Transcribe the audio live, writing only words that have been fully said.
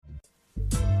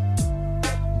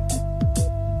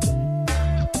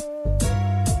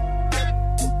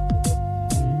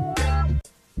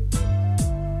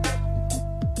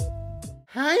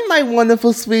my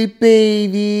wonderful sweet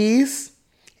babies.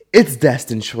 It's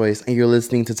Destined Choice, and you're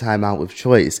listening to Time Out with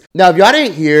Choice. Now, if y'all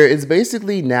didn't hear, it's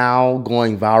basically now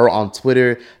going viral on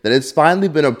Twitter that it's finally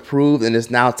been approved and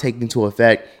it's now taking into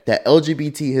effect that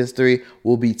LGBT history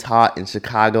will be taught in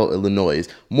Chicago, Illinois,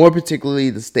 more particularly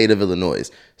the state of Illinois.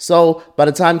 So by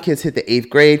the time kids hit the 8th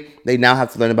grade, they now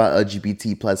have to learn about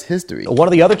LGBT plus history. One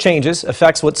of the other changes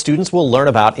affects what students will learn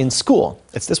about in school.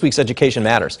 It's this week's Education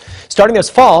Matters. Starting this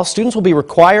fall, students will be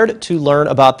required to learn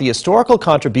about the historical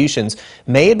contributions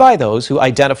made by those who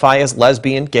identify as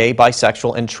lesbian, gay,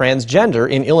 bisexual, and transgender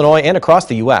in Illinois and across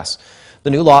the U.S. The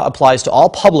new law applies to all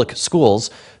public schools.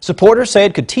 Supporters say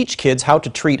it could teach kids how to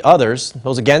treat others.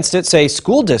 Those against it say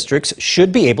school districts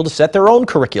should be able to set their own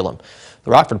curriculum.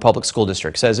 The Rockford Public School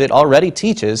District says it already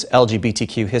teaches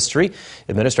LGBTQ history.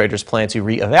 Administrators plan to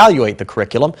reevaluate the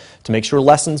curriculum to make sure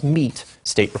lessons meet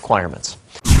state requirements.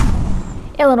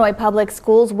 Illinois public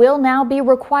schools will now be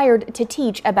required to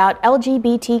teach about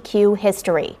LGBTQ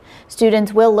history.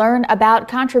 Students will learn about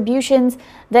contributions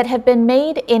that have been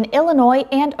made in Illinois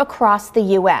and across the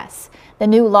U.S. The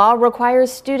new law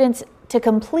requires students to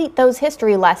complete those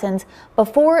history lessons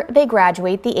before they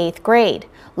graduate the 8th grade.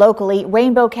 Locally,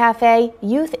 Rainbow Cafe,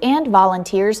 youth and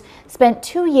volunteers spent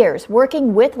 2 years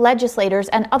working with legislators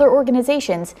and other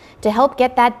organizations to help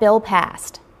get that bill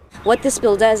passed. What this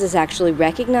bill does is actually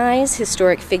recognize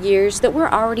historic figures that we're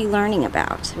already learning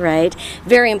about, right?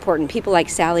 Very important. People like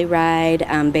Sally Ride,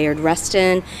 Bayard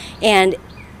Rustin, and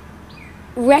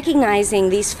recognizing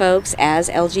these folks as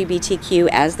LGBTQ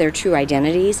as their true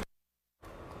identities.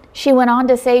 She went on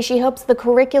to say she hopes the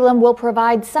curriculum will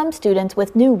provide some students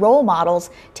with new role models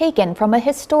taken from a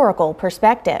historical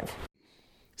perspective.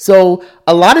 So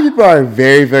a lot of people are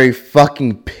very, very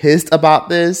fucking pissed about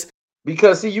this.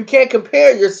 Because, see, you can't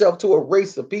compare yourself to a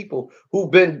race of people who've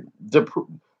been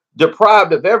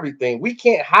deprived of everything. We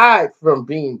can't hide from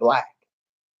being black.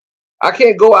 I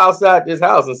can't go outside this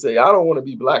house and say, I don't want to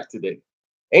be black today.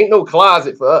 Ain't no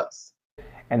closet for us.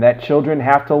 And that children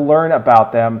have to learn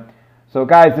about them. So,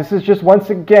 guys, this is just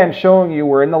once again showing you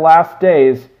we're in the last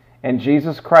days and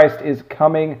Jesus Christ is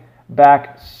coming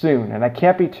back soon. And I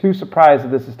can't be too surprised that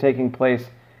this is taking place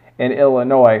in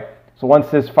Illinois. So once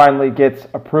this finally gets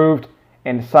approved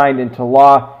and signed into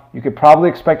law, you could probably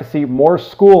expect to see more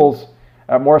schools,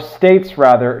 more states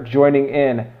rather, joining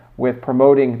in with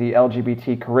promoting the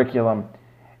LGBT curriculum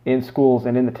in schools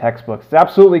and in the textbooks. It's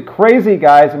absolutely crazy,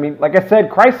 guys. I mean, like I said,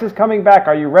 Christ is coming back.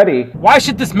 Are you ready? Why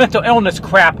should this mental illness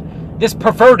crap, this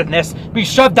pervertedness, be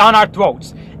shoved down our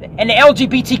throats? And the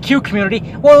LGBTQ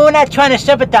community, well, we're not trying to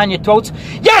shove it down your throats.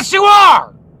 Yes, you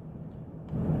are!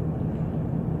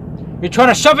 You're trying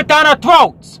to shove it down our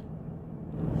throats.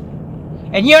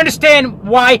 And you understand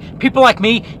why people like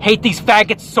me hate these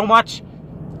faggots so much?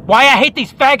 Why I hate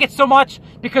these faggots so much?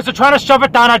 Because they're trying to shove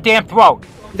it down our damn throat.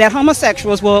 That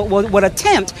homosexuals would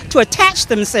attempt to attach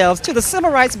themselves to the Civil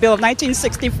Rights Bill of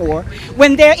 1964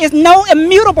 when there is no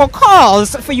immutable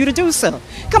cause for you to do so.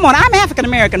 Come on, I'm African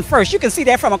American first. You can see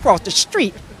that from across the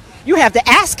street. You have to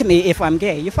ask me if I'm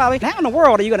gay. You follow me? How in the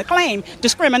world are you going to claim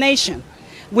discrimination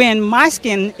when my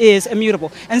skin is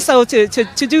immutable? And so to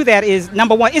do that is,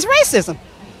 number one, is racism.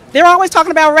 They're always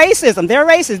talking about racism. They're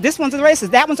racist. This one's a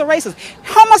racist. That one's a racist.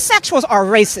 Homosexuals are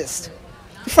racist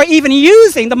for even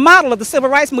using the model of the civil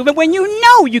rights movement when you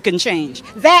know you can change.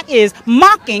 That is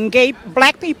mocking gay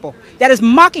black people. That is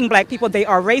mocking black people. They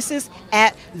are racist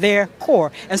at their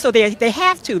core. And so they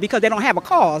have to, because they don't have a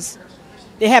cause.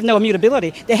 They have no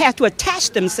immutability. They have to attach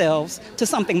themselves to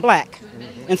something black.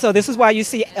 And so this is why you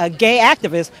see gay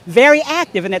activists very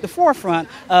active and at the forefront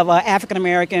of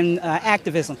African-American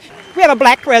activism. We have a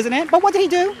black president, but what did he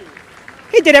do?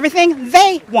 He did everything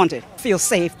they wanted. Feel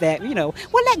safe that, well,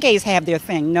 let gays have their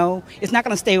thing. No, it's not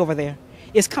going to stay over there.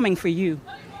 It's coming for you.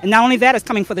 And not only that, it's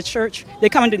coming for the church.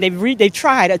 Attempted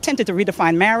to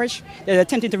redefine marriage. They're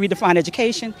attempting to redefine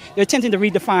education. They're attempting to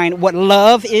redefine what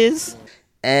love is.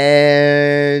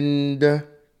 And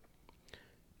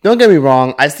don't get me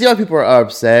wrong, I see how people are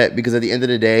upset because at the end of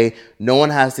the day, no one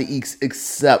has to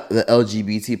accept the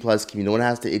LGBT plus community. No one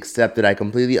has to accept it. I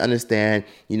completely understand.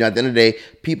 At the end of the day,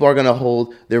 people are going to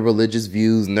hold their religious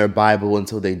views and their Bible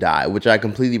until they die, which I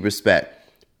completely respect.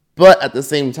 But at the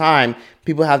same time,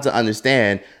 people have to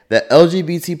understand that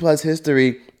LGBT plus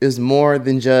history is more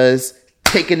than just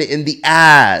taking it in the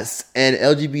ass. And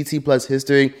LGBT plus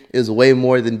history is way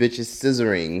more than bitches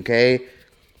scissoring, okay?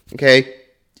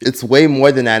 It's way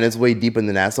more than that, and it's way deeper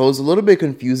than that. So it's a little bit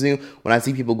confusing when I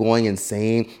see people going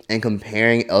insane and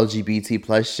comparing LGBT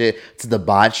plus shit to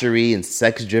debauchery and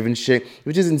sex-driven shit,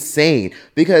 which is insane.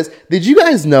 Because did you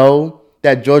guys know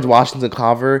that George Washington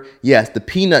Carver, yes, the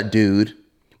peanut dude,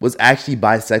 was actually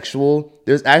bisexual.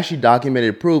 There's actually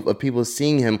documented proof of people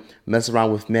seeing him mess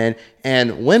around with men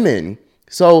and women.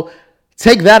 So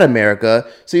take that, America.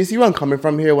 So you see where I'm coming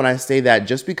from here when I say that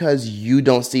just because you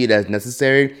don't see it as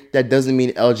necessary, that doesn't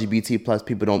mean LGBT plus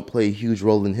people don't play a huge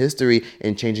role in history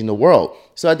in changing the world.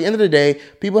 So at the end of the day,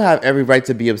 people have every right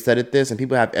to be upset at this, and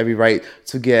people have every right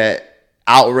to get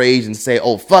outraged and say,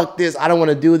 oh, fuck this, I don't want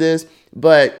to do this.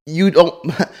 But you don't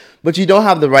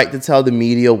have the right to tell the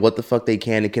media what the fuck they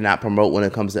can and cannot promote when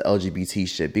it comes to LGBT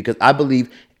shit, because I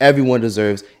believe everyone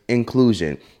deserves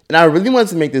inclusion. And I really wanted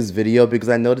to make this video because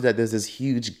I noticed that there's this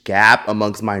huge gap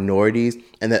amongst minorities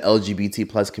and the LGBT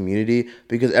plus community,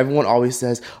 because everyone always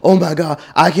says, oh my God,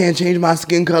 I can't change my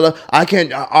skin color. I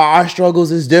can't, our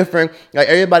struggles is different. Like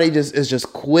everybody is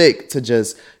just quick to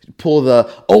just pull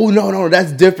the, oh no,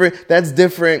 that's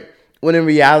different. When in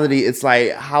reality, it's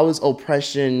like, how is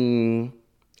oppression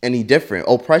any different?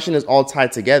 Oppression is all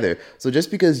tied together. So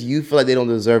just because you feel like they don't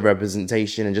deserve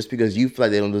representation, and just because you feel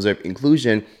like they don't deserve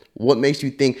inclusion, what makes you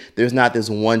think there's not this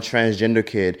one transgender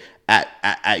kid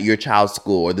at your child's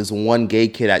school, or this one gay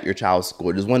kid at your child's school,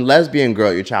 or this one lesbian girl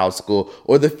at your child's school,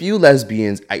 or the few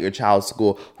lesbians at your child's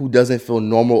school who doesn't feel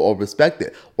normal or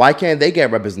respected? Why can't they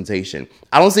get representation?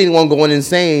 I don't see anyone going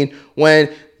insane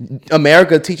when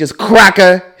America teaches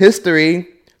cracker history,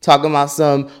 talking about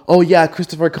some, oh yeah,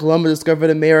 Christopher Columbus discovered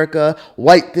America,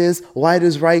 white this, white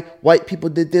is right, white people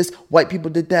did this, white people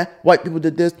did that, white people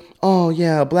did this, oh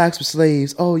yeah, blacks were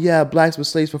slaves, oh yeah, blacks were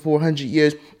slaves for 400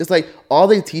 years. It's like all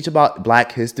they teach about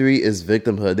black history is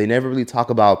victimhood. They never really talk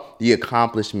about the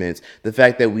accomplishments, the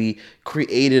fact that we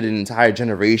created an entire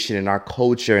generation in our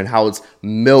culture and how it's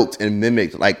milked and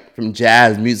mimicked, like from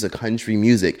jazz music, country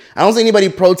music. I don't see anybody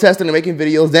protesting and making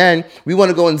videos then. We want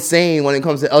to go insane when it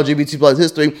comes to LGBT plus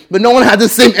history, but no one had the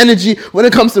same energy when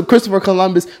it comes to Christopher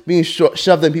Columbus being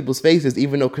shoved in people's faces,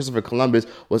 even though Christopher Columbus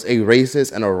was a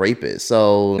racist and a rapist.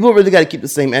 So people really got to keep the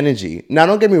same energy. Now,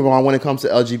 don't get me wrong, when it comes to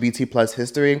LGBT plus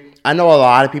history, I know a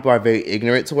lot of people are very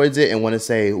ignorant towards it and want to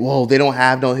say, whoa, they don't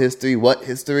have no history. What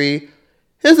history?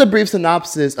 Here's a brief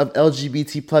synopsis of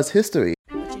LGBT plus history.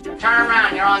 Turn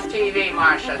around, you're on TV,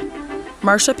 Marsha.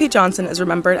 Marsha P. Johnson is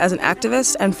remembered as an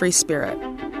activist and free spirit,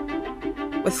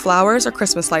 with flowers or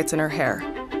Christmas lights in her hair,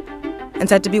 and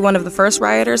said to be one of the first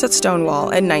rioters at Stonewall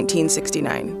in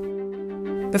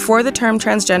 1969. Before the term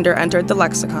transgender entered the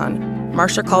lexicon,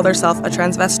 Marsha called herself a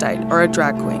transvestite or a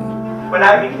drag queen. When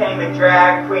I became a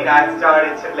drag queen, I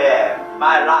started to live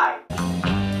my life.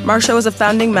 Marsha was a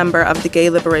founding member of the Gay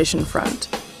Liberation Front,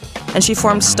 and she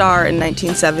formed STAR in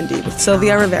 1970 with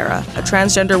Sylvia Rivera, a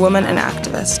transgender woman and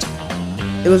activist.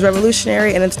 It was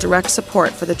revolutionary in its direct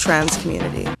support for the trans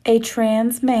community. A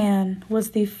trans man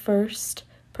was the first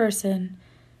person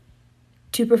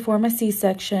to perform a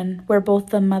C-section where both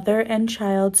the mother and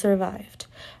child survived.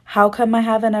 How come I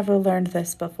haven't ever learned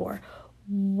this before?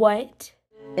 What?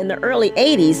 In the early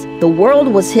 80s, the world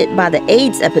was hit by the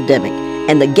AIDS epidemic,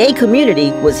 and the gay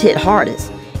community was hit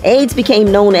hardest. AIDS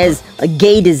became known as a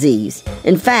gay disease.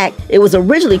 In fact, it was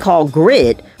originally called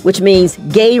GRID, which means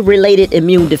gay-related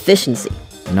immune deficiency.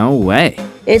 No way.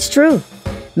 It's true.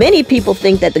 Many people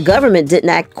think that the government didn't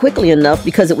act quickly enough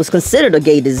because it was considered a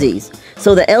gay disease.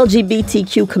 So the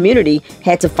LGBTQ community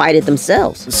had to fight it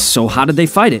themselves. So how did they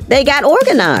fight it? They got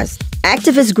organized.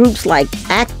 Activist groups like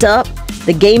ACT UP,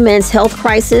 the Gay Men's Health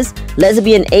Crisis,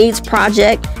 Lesbian AIDS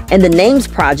Project, and the Names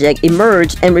Project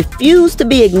emerged and refused to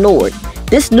be ignored.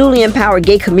 This newly empowered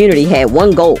gay community had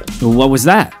one goal. What was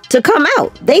that? To come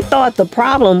out. They thought the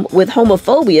problem with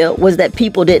homophobia was that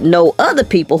people didn't know other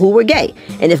people who were gay.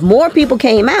 And if more people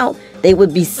came out, they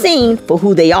would be seen for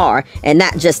who they are and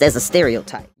not just as a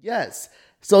stereotype. Yes.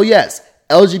 So yes,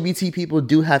 LGBT people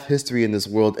do have history in this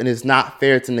world, and it's not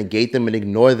fair to negate them and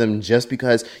ignore them just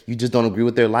because you just don't agree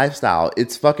with their lifestyle.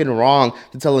 It's fucking wrong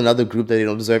to tell another group that they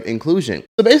don't deserve inclusion.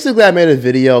 So basically, I made a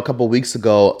video a couple weeks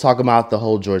ago talking about the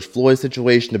whole George Floyd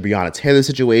situation, the Breonna Taylor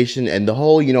situation, and the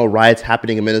whole, riots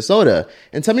happening in Minnesota.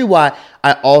 And tell me why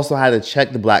I also had to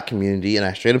check the black community, and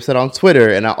I straight up said on Twitter,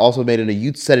 and I also said in a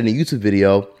YouTube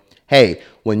video, hey,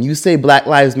 when you say Black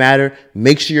Lives Matter,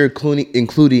 make sure you're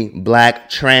including black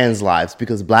trans lives,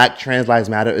 because black trans lives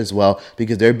matter as well,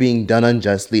 because they're being done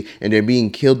unjustly and they're being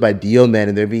killed by DO men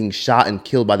and they're being shot and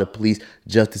killed by the police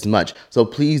just as much. So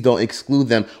please don't exclude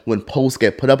them when posts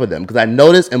get put up with them, because I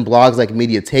notice in blogs like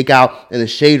Media Takeout and The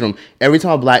Shade Room, every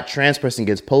time a black trans person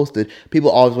gets posted, people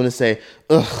always want to say,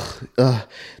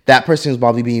 that person was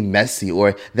probably being messy,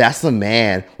 or that's a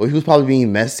man, or he was probably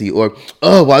being messy, or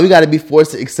why we got to be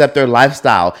forced to accept their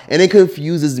lifestyle. And it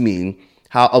confuses me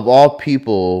how, of all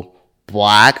people,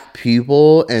 black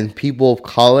people and people of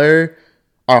color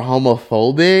are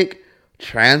homophobic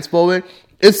transphobic.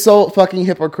 It's so fucking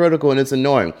hypocritical and it's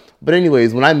annoying. But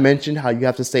anyways, when I mentioned how you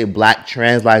have to say Black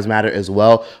trans lives matter as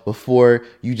well before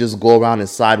you just go around and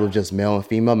side with just male and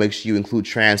female, make sure you include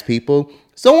trans people.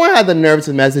 Someone had the nerve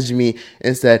to message me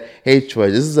and said, hey,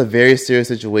 Troy, this is a very serious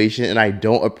situation and I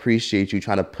don't appreciate you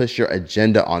trying to push your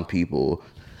agenda on people.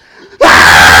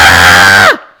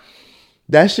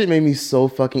 That shit made me so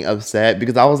fucking upset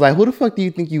because I was like, who the fuck do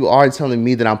you think you are telling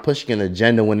me that I'm pushing an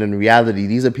agenda when in reality,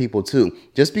 these are people too.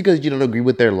 Just because you don't agree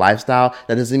with their lifestyle,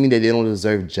 that doesn't mean that they don't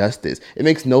deserve justice. It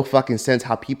makes no fucking sense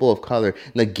how people of color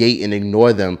negate and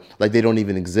ignore them like they don't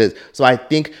even exist. So I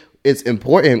think it's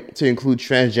important to include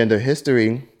transgender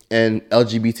history and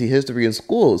LGBT history in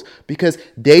schools because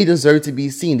they deserve to be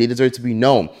seen. They deserve to be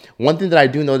known. One thing that I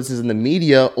do notice is in the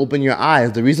media, open your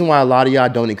eyes. The reason why a lot of y'all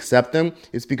don't accept them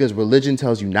is because religion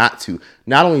tells you not to.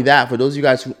 Not only that, for those of you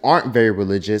guys who aren't very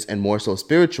religious and more so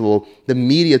spiritual, the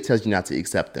media tells you not to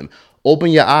accept them.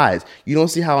 Open your eyes. You don't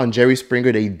see how on Jerry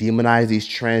Springer they demonize these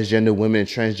transgender women and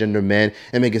transgender men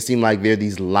and make it seem like they're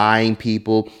these lying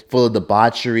people full of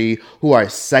debauchery who are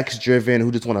sex driven,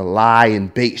 who just want to lie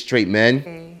and bait straight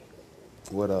men.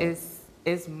 What up?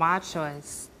 It's my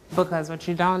choice because what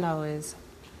you don't know is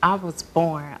I was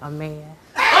born a man.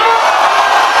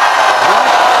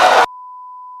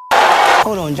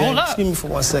 Hold on, Jay. Excuse me for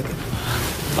 1 second.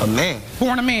 A man.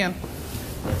 Born a man.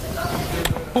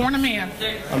 Born a man.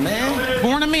 A man?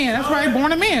 Born a man. That's right.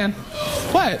 Born a man.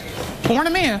 What? Born a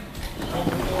man.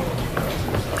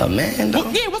 A man? Well,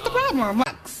 yeah, what's the problem?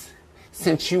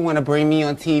 Since you want to bring me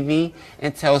on TV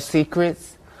and tell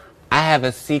secrets, I have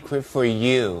a secret for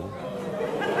you.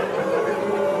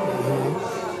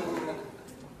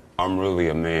 I'm really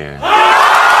a man.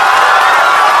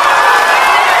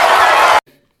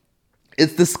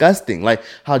 It's disgusting, like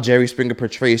how Jerry Springer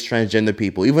portrays transgender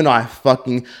people. Even though I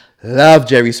fucking love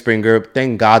Jerry Springer,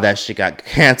 thank God that shit got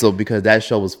canceled because that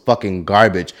show was fucking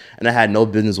garbage. And I had no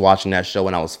business watching that show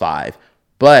when I was 5.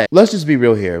 But let's just be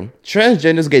real here.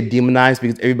 Transgenders get demonized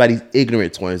because everybody's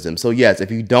ignorant towards them. So yes, if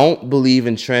you don't believe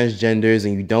in transgenders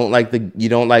and you don't like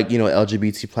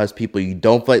LGBT plus people, you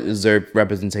don't feel like deserve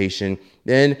representation,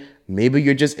 then maybe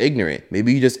you're just ignorant.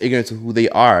 Maybe you're just ignorant to who they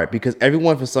are because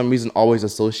everyone for some reason always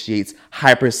associates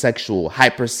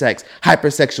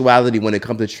hypersexuality when it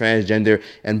comes to transgender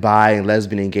and bi and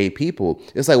lesbian and gay people.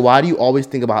 It's like, why do you always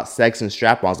think about sex and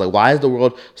strap-ons? Like, why is the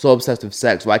world so obsessed with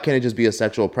sex? Why can't it just be a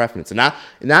sexual preference? And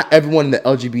not everyone in the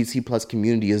LGBT plus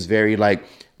community is very like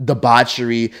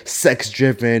debauchery,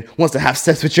 sex-driven, wants to have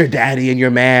sex with your daddy and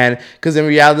your man. Because in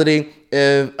reality,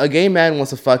 if a gay man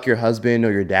wants to fuck your husband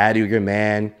or your daddy or your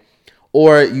man,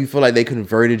 or you feel like they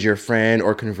converted your friend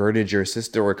or converted your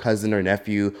sister or cousin or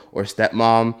nephew or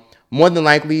stepmom, more than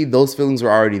likely those feelings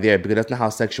were already there because that's not how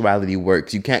sexuality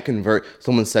works. You can't convert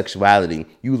someone's sexuality.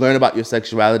 You learn about your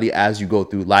sexuality as you go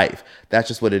through life. That's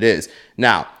just what it is.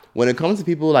 Now, when it comes to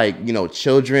people like,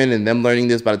 children and them learning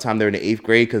this by the time they're in the 8th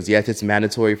grade, because yes, it's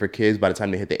mandatory for kids by the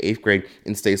time they hit the 8th grade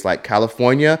in states like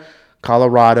California,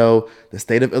 Colorado, the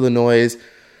state of Illinois,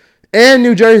 and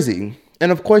New Jersey. And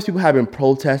of course, people have been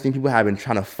protesting. People have been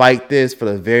trying to fight this for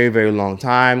a very, very long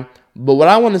time. But what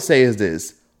I want to say is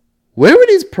this. Where were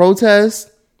these protests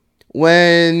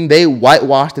when they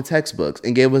whitewashed the textbooks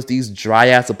and gave us these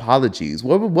dry-ass apologies?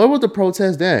 Where were the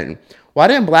protests then? Why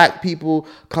didn't black people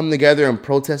come together and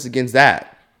protest against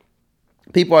that?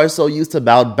 People are so used to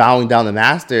bowing down the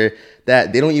master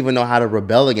that they don't even know how to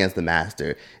rebel against the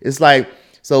master. It's like,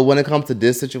 so when it comes to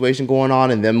this situation going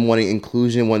on and them wanting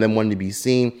inclusion, them wanting to be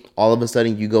seen, all of a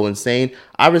sudden you go insane.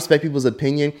 I respect people's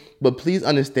opinion, but please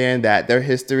understand that their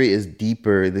history is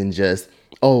deeper than just,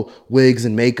 wigs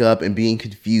and makeup and being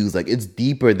confused. Like, it's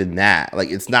deeper than that. Like,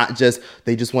 it's not just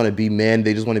they just want to be men,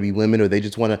 they just want to be women, or they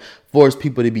just want to force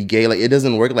people to be gay. Like, it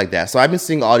doesn't work like that. So I've been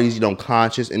seeing all these,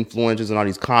 conscious influencers and all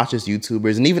these conscious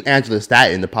YouTubers, and even Angela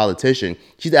Statton, the politician,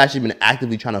 she's actually been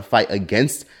actively trying to fight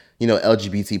against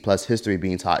LGBT plus history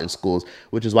being taught in schools,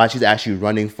 which is why she's actually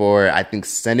running for, I think,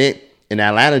 Senate in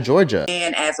Atlanta, Georgia.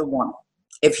 And as a woman,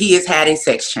 if he has had a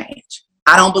sex change,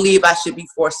 I don't believe I should be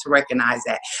forced to recognize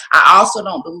that. I also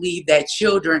don't believe that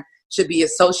children should be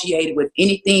associated with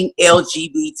anything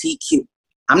LGBTQ.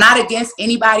 I'm not against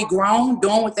anybody grown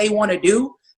doing what they want to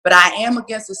do, but I am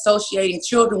against associating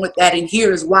children with that, and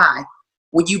here's why.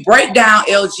 When you break down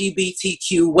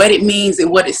LGBTQ, what it means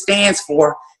and what it stands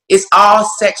for, it's all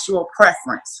sexual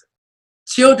preference.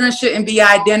 Children shouldn't be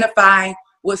identifying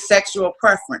with sexual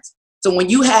preference. So when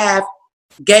you have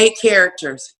gay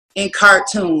characters in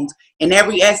cartoons, in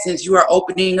every essence, you are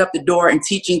opening up the door and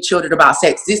teaching children about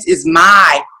sex. This is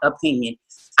my opinion.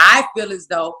 I feel as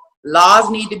though laws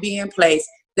need to be in place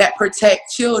that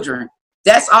protect children.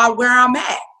 That's all where I'm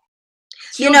at.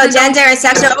 You know, Children gender and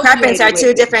sexual preference are two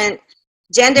with it. different.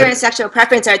 Gender and sexual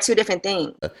preference are two different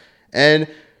things. And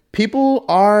people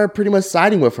are pretty much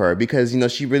siding with her because, you know,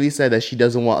 she really said that she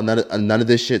doesn't want none of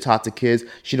this shit taught to kids.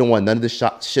 She don't want none of this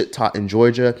shit taught in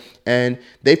Georgia. And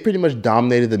they pretty much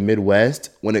dominated the Midwest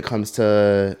when it comes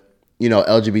to, you know,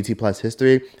 LGBT plus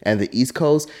history and the East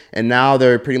Coast. And now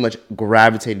they're pretty much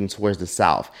gravitating towards the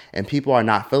South. And people are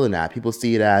not feeling that. People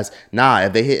see it as, nah,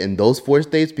 if they hit in those 4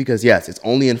 states, because yes, it's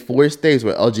only in 4 states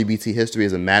where LGBT history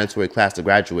is a mandatory class to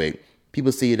graduate.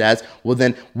 People see it as, well,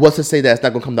 then what's to say that it's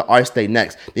not going to come to our state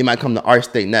next? They might come to our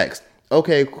state next.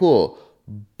 Okay, cool.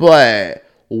 But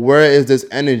where is this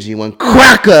energy when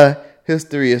cracker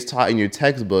history is taught in your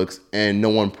textbooks and no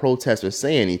one protests or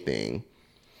say anything?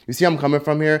 You see I'm coming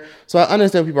from here? So I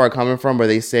understand where people are coming from where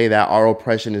they say that our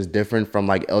oppression is different from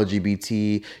like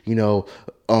LGBT, you know,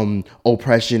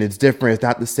 oppression. It's different. It's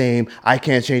not the same. I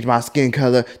can't change my skin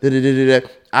color.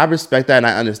 I respect that and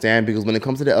I understand because when it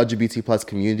comes to the LGBT plus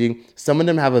community, some of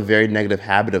them have a very negative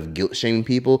habit of guilt shaming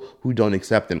people who don't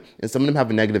accept them. And some of them have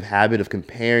a negative habit of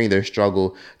comparing their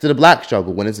struggle to the black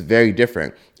struggle when it's very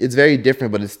different. It's very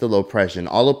different, but it's still oppression.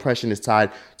 All oppression is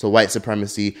tied to white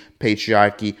supremacy,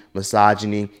 patriarchy,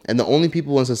 misogyny. And the only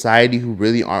people in society who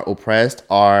really aren't oppressed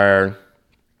are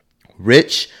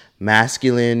rich,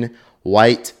 masculine,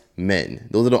 white men.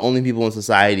 Those are the only people in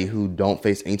society who don't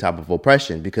face any type of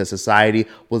oppression because society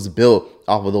was built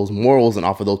off of those morals and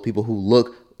off of those people who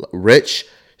look rich,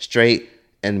 straight,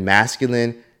 and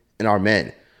masculine and are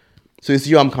men. So you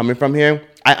see where I'm coming from here?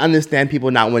 I understand people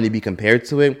not wanting to be compared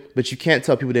to it, but you can't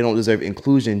tell people they don't deserve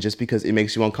inclusion just because it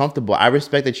makes you uncomfortable. I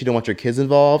respect that you don't want your kids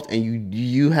involved and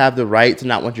you have the right to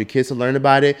not want your kids to learn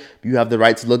about it. You have the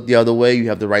right to look the other way. You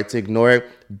have the right to ignore it.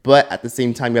 But at the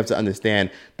same time, you have to understand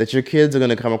that your kids are going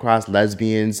to come across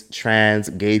lesbians, trans,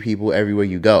 gay people everywhere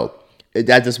you go.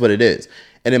 That's just what it is.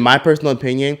 And in my personal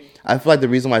opinion, I feel like the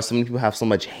reason why so many people have so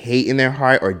much hate in their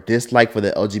heart or dislike for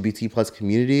the LGBT plus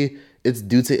community, it's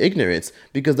due to ignorance.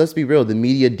 Because let's be real, the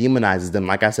media demonizes them.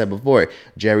 Like I said before,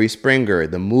 Jerry Springer,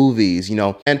 the movies, you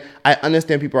know. And I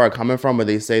understand people are coming from where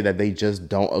they say that they just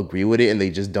don't agree with it and they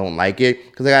just don't like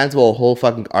it. Because I got into a whole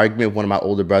fucking argument with one of my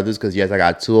older brothers. Because yes, I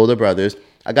got 2 older brothers.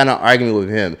 I got in an argument with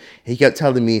him. He kept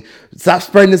telling me, stop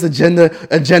spreading this agenda.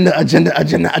 He's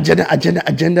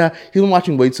been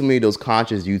watching way too many of those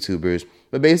conscious YouTubers.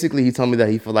 But basically, he told me that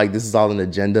he felt like this is all an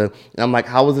agenda. And I'm like,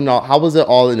 how was it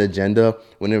all an agenda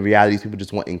when in reality, people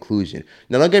just want inclusion?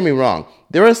 Now, don't get me wrong.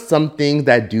 There are some things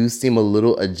that do seem a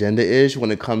little agenda-ish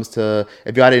when it comes to,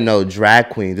 if y'all didn't know, drag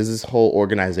queens. There's this whole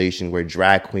organization where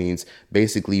drag queens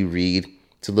basically read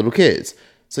to little kids.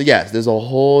 So yes, there's a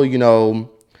whole, you know,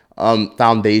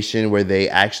 foundation where they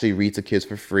actually read to kids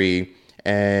for free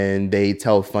and they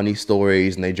tell funny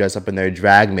stories and they dress up in their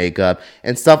drag makeup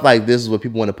and stuff like this is what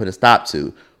people want to put a stop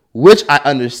to, which I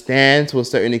understand to a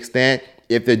certain extent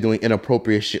if they're doing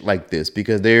inappropriate shit like this,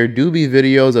 because there do be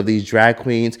videos of these drag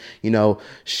queens, you know,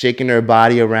 shaking their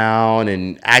body around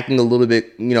and acting a little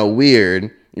bit, you know, weird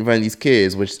in front of these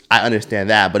kids, which I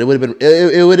understand that, but it would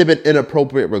have been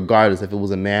inappropriate regardless if it was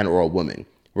a man or a woman.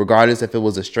 Regardless if it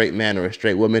was a straight man or a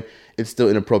straight woman, it's still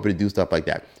inappropriate to do stuff like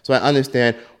that. So I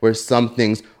understand where some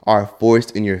things are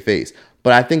forced in your face.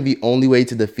 But I think the only way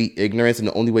to defeat ignorance and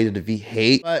the only way to defeat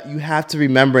hate, but you have to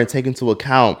remember and take into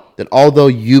account that although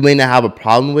you may not have a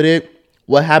problem with it,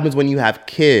 what happens when you have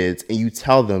kids and you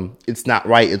tell them it's not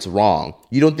right, it's wrong?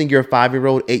 You don't think your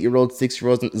 5-year-old, 8-year-old,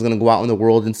 6-year-old is going to go out in the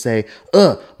world and say,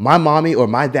 my mommy or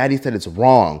my daddy said it's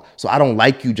wrong, so I don't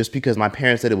like you just because my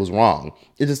parents said it was wrong.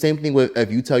 It's the same thing with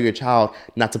if you tell your child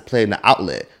not to play in the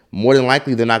outlet. More than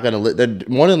likely, they're not going to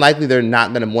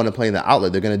want to play in the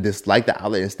outlet. They're going to dislike the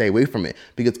outlet and stay away from it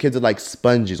because kids are like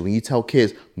sponges. When you tell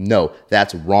kids, no,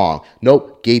 that's wrong.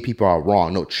 Nope, gay people are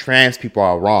wrong. No, trans people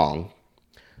are wrong.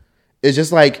 It's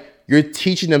just like you're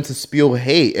teaching them to spew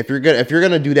hate. If you're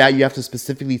gonna do that, you have to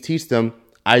specifically teach them,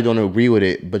 I don't agree with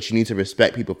it, but you need to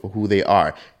respect people for who they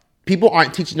are. People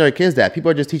aren't teaching their kids that.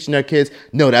 People are just teaching their kids,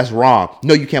 no, that's wrong.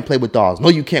 No, you can't play with dolls. No,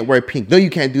 you can't wear pink. No,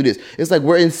 you can't do this. It's like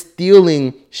we're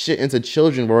instilling shit into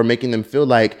children where we're making them feel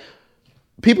like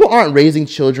people aren't raising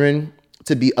children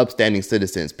to be upstanding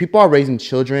citizens. People are raising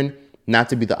children not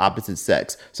to be the opposite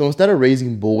sex. So instead of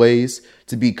raising boys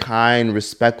to be kind,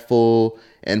 respectful,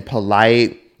 and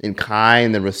polite, and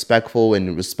kind, and respectful,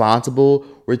 and responsible,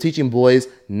 we're teaching boys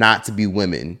not to be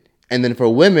women. And then for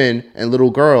women and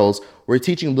little girls, we're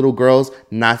teaching little girls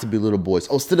not to be little boys.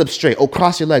 Oh, sit up straight. Oh,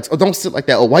 cross your legs. Oh, don't sit like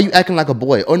that. Oh, why are you acting like a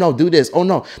boy? Oh, no, do this. Oh,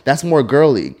 no, that's more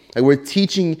girly. Like we're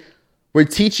teaching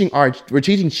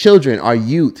children, our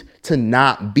youth, to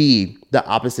not be the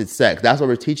opposite sex. That's what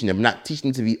we're teaching them. We're not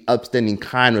teaching them to be upstanding,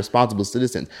 kind, responsible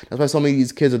citizens. That's why so many of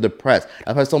these kids are depressed.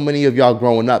 That's why so many of y'all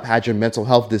growing up had your mental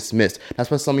health dismissed.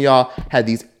 That's why some of y'all had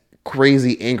these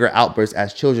crazy anger outbursts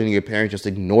as children and your parents just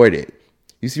ignored it.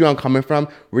 You see where I'm coming from?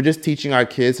 We're just teaching our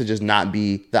kids to just not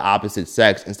be the opposite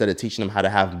sex instead of teaching them how to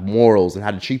have morals and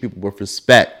how to treat people with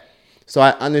respect. So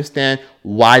I understand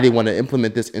why they want to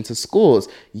implement this into schools.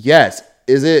 Yes.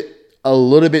 Is it a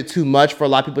little bit too much for a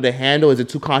lot of people to handle? Is it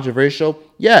too controversial?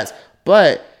 Yes.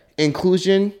 But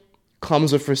inclusion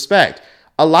comes with respect.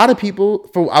 A lot of people,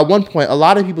 at one point, a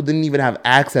lot of people didn't even have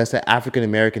access to African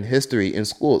American history in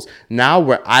schools. Now,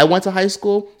 where I went to high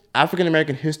school, African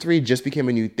American history just became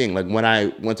a new thing. Like when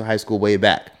I went to high school way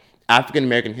back, African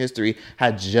American history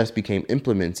had just became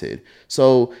implemented.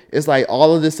 So it's like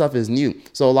all of this stuff is new.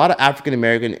 So a lot of African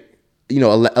American,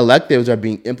 electives are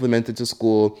being implemented to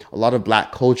school. A lot of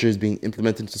Black culture is being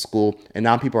implemented to school, and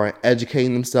now people are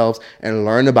educating themselves and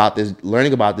learning about this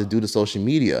due to social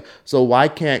media. So why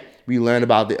can't we learn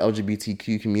about the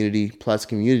LGBTQ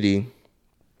community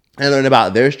and learn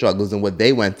about their struggles and what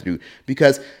they went through?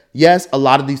 Because yes, a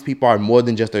lot of these people are more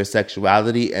than just their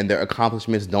sexuality, and their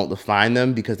accomplishments don't define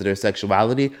them because of their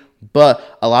sexuality.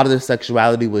 But a lot of their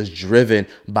sexuality was driven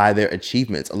by their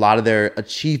achievements. A lot of their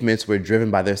achievements were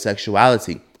driven by their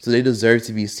sexuality. So they deserve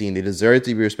to be seen. They deserve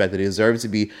to be respected. They deserve to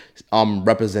be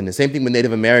represented. Same thing with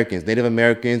Native Americans. Native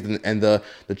Americans and the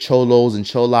Cholos and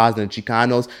Cholas and the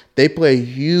Chicanos, they play a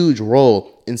huge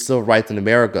role in civil rights in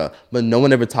America. But no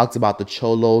one ever talks about the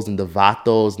Cholos and the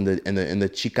Vatos and the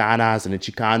Chicanas and the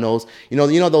Chicanos. You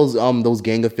know those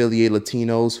gang affiliated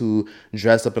Latinos who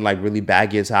dress up in like really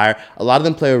baggy attire. A lot of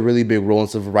them play a really big role in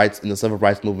the civil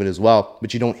rights movement as well.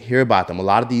 But you don't hear about them. A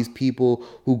lot of these people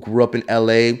who grew up in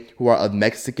LA, who are of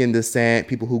Mexican descent,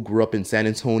 people who grew up in San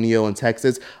Antonio and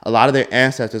Texas, a lot of their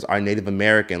ancestors are Native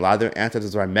American. A lot of their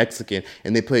ancestors are Mexican,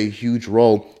 and they play a huge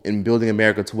role in building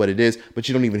America to what it is. But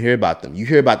you don't even hear about them. You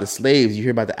hear about the slaves, you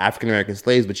hear about the African American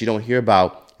slaves, but you don't hear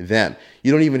about them.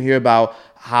 You don't even hear about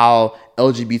how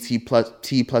LGBT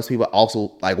plus people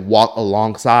also like walk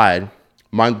alongside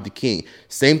Martin Luther King.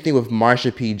 Same thing with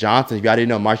Marsha P. Johnson. If y'all didn't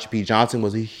know, Marsha P. Johnson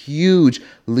was a huge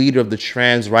leader of the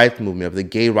trans rights movement, of the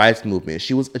gay rights movement.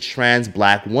 She was a trans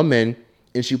Black woman,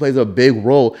 and she plays a big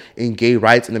role in gay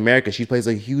rights in America. She plays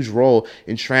a huge role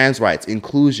in trans rights,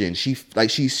 inclusion.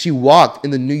 She walked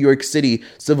in the New York City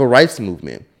civil rights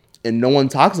movement, and no one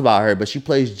talks about her, but she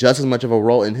plays just as much of a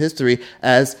role in history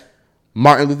as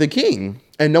Martin Luther King.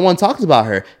 And no one talks about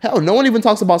her. Hell, no one even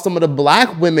talks about some of the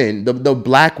Black women, the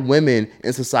Black women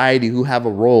in society who have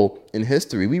a role in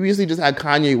history. We recently just had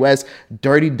Kanye West,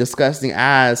 dirty, disgusting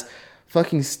ass,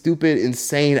 fucking stupid,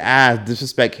 insane ass,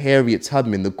 disrespect Harriet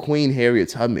Tubman, the Queen Harriet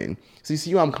Tubman. So you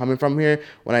see where I'm coming from here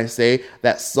when I say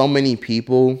that so many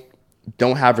people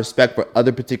don't have respect for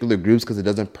other particular groups because it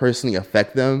doesn't personally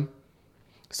affect them.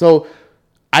 So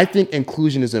I think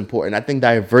inclusion is important. I think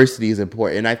diversity is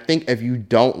important. And I think if you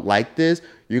don't like this,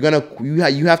 you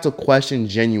have to question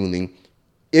genuinely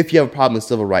if you have a problem with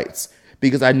civil rights.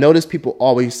 Because I notice people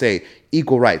always say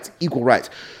equal rights, equal rights.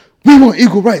 We want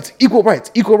equal rights, equal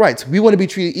rights, equal rights. We want to be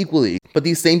treated equally. But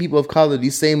these same people of color,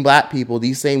 these same Black people,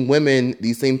 these same women,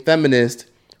 these same feminists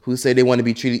who say they want to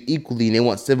be treated equally and they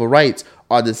want civil rights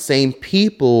are the same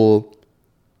people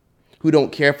who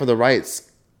don't care for the rights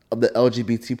of the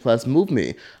LGBT plus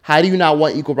movement. How do you not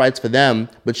want equal rights for them,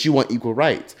 but you want equal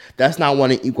rights? That's not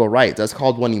wanting equal rights. That's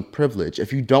called wanting privilege.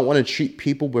 If you don't want to treat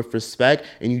people with respect,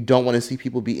 and you don't want to see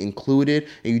people be included,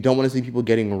 and you don't want to see people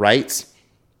getting rights,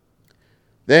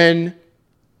 then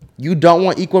you don't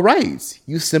want equal rights.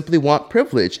 You simply want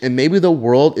privilege. And maybe the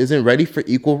world isn't ready for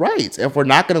equal rights. If we're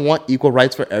not going to want equal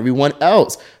rights for everyone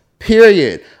else,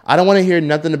 period. I don't want to hear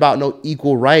nothing about no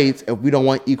equal rights if we don't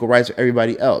want equal rights for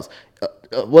everybody else.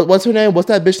 What's her name? What's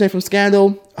that bitch name from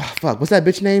Scandal? Oh, fuck. What's that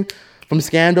bitch name from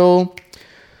Scandal?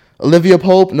 Olivia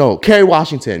Pope? No, Kerry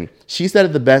Washington. She said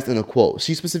it the best in a quote.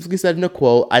 She specifically said in a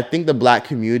quote, I think the Black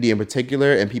community in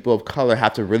particular and people of color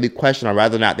have to really question on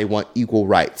whether or not they want equal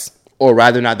rights or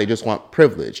whether or not they just want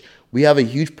privilege. We have a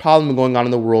huge problem going on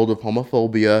in the world of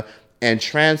homophobia and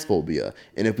transphobia.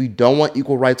 And if we don't want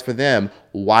equal rights for them,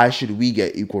 why should we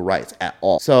get equal rights at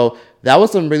all? So that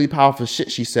was some really powerful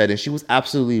shit she said, and she was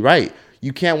absolutely right.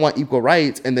 You can't want equal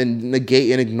rights and then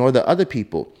negate and ignore the other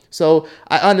people. So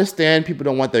I understand people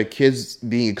don't want their kids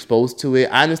being exposed to it.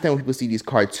 I understand when people see these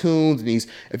cartoons and these,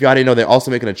 if y'all didn't know, they're also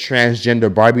making a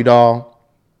transgender Barbie doll.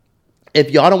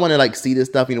 If y'all don't want to like see this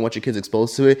stuff, you don't want your kids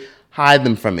exposed to it, hide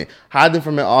them from it. Hide them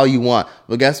from it all you want.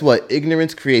 But guess what?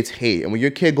 Ignorance creates hate. And when your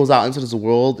kid goes out into this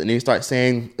world and they start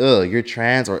saying, you're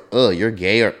trans, or you're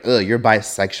gay, or you're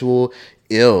bisexual,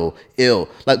 ill.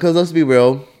 Like, because let's be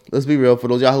real. For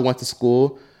those of y'all who went to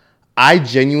school, I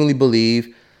genuinely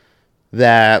believe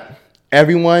that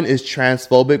everyone is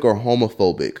transphobic or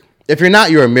homophobic. If you're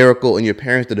not, you're a miracle, and your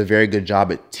parents did a very good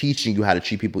job at teaching you how to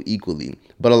treat people equally.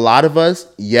 But a lot of us,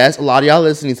 yes, a lot of y'all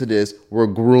listening to this, were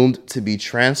groomed to be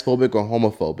transphobic or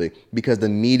homophobic because the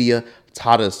media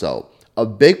taught us so. A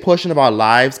big portion of our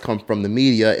lives come from the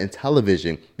media and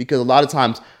television because a lot of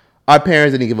times our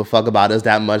parents didn't give a fuck about us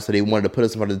that much, so they wanted to put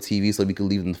us in front of the TV so we could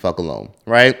leave them the fuck alone,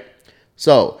 right?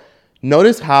 So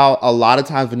notice how a lot of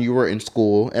times when you were in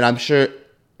school, and I'm sure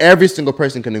every single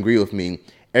person can agree with me,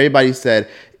 everybody said,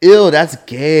 ew, that's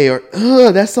gay, or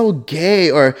ugh, that's so gay,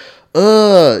 or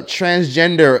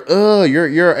transgender,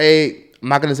 you're a, I'm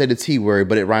not gonna say the T word,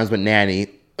 but it rhymes with nanny.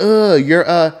 You're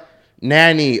a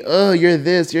nanny, you're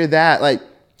this, you're that. Like,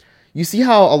 you see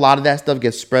how a lot of that stuff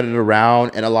gets spreaded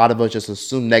around, and a lot of us just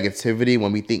assume negativity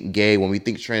when we think gay, when we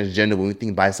think transgender, when we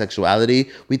think bisexuality.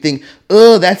 We think,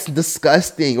 that's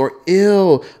disgusting, or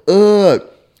ew,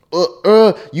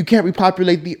 you can't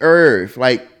repopulate the earth.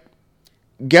 Like,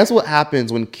 guess what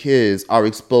happens when kids are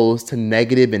exposed to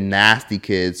negative and nasty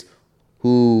kids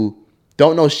who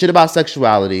don't know shit about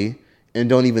sexuality and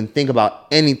don't even think about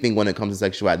anything when it comes to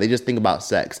sexuality? They just think about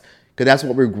sex. Because that's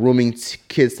what we're grooming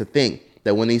kids to think.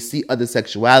 That when they see other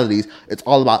sexualities, it's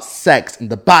all about sex and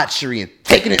debauchery and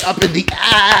taking it up in the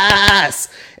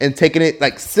ass and taking it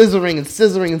like scissoring and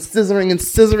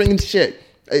shit.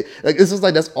 Like, it's just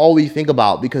like that's all we think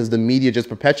about because the media just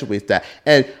perpetuates that.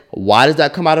 And why does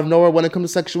that come out of nowhere when it comes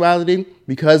to sexuality?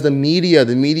 Because the media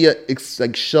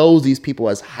like shows these people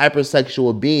as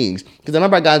hypersexual beings. Because I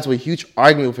remember I got into a huge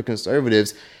argument with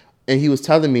conservatives, and he was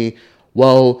telling me,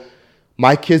 well,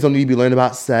 my kids don't need to be learning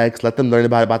about sex. Let them learn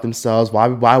about themselves. Why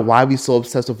are we so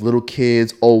obsessed with little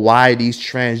kids? Oh, why are these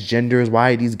transgenders?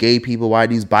 Why are these gay people? Why are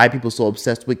these bi people so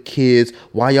obsessed with kids?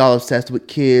 Why y'all obsessed with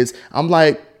kids? I'm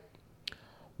like,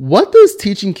 what does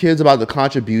teaching kids about the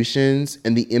contributions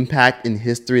and the impact in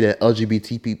history that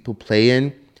LGBT people play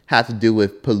in have to do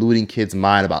with polluting kids'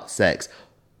 mind about sex?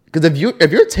 Because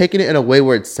if you're taking it in a way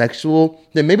where it's sexual,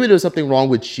 then maybe there's something wrong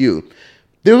with you.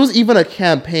 There was even a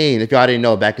campaign, if y'all didn't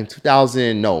know, back in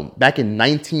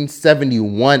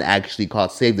 1971, actually,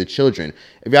 called Save the Children.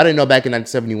 If y'all didn't know, back in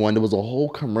 1971, there was a whole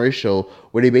commercial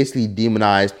where they basically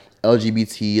demonized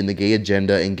LGBT and the gay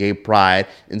agenda and gay pride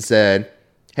and said,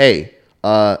 hey,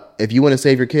 if you want to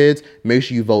save your kids, make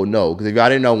sure you vote no. Because if y'all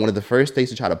didn't know, one of the first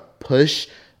states to try to push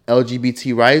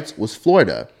LGBT rights was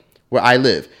Florida, where I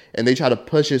live. And they tried to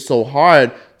push it so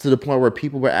hard to the point where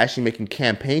people were actually making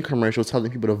campaign commercials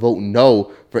telling people to vote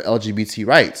no for LGBT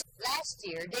rights. Last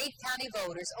year, Dade County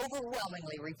voters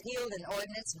overwhelmingly repealed an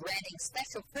ordinance granting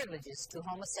special privileges to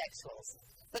homosexuals.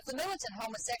 But the militant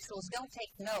homosexuals don't take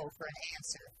no for an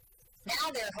answer. Now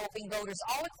they're hoping voters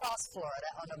all across Florida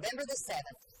on November the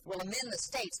 7th will amend the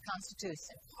state's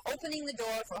constitution, opening the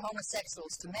door for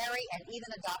homosexuals to marry and even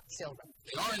adopt children.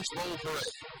 The Orange Bowl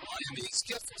Parade, Miami's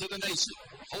gift to the nation,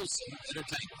 wholesome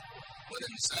entertainment. But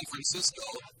in San Francisco,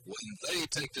 when they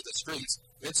take to the streets,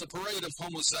 it's a parade of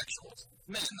homosexuals,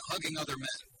 men hugging other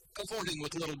men, cavorting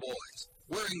with little boys,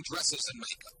 wearing dresses and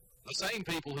makeup. The same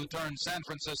people who turned San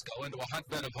Francisco into a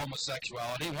hotbed of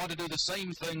homosexuality want to do the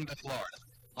same thing to Florida.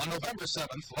 On November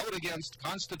 7th, vote against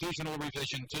Constitutional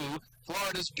Revision 2,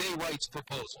 Florida's gay rights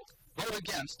proposal. Vote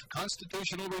against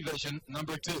Constitutional Revision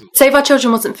number 2. Save Our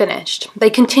Children wasn't finished. They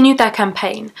continued their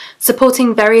campaign,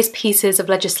 supporting various pieces of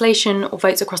legislation or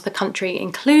votes across the country,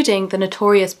 including the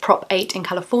notorious Prop 8 in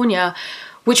California,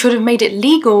 which would have made it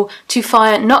legal to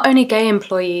fire not only gay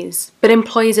employees, but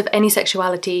employees of any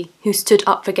sexuality who stood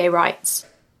up for gay rights.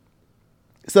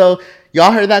 So,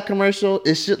 y'all heard that commercial?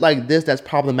 It's shit like this that's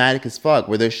problematic as fuck,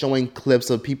 where they're showing clips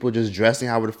of people just dressing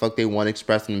however the fuck they want,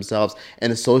 expressing themselves,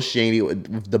 and associating it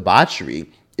with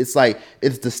debauchery. It's like,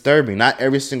 it's disturbing. Not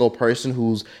every single person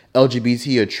who's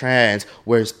LGBT or trans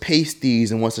wears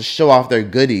pasties and wants to show off their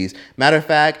goodies. Matter of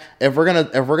fact, if we're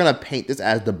gonna paint this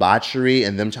as debauchery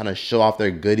and them trying to show off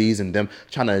their goodies and them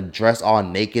trying to dress all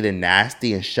naked and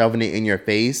nasty and shoving it in your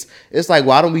face, it's like,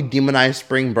 why don't we demonize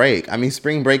spring break? I mean,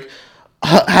 spring break...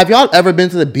 Have y'all ever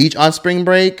been to the beach on spring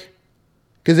break?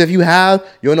 Because if you have,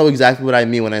 you'll know exactly what I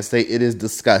mean when I say it is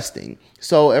disgusting.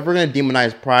 So if we're going to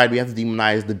demonize pride, we have to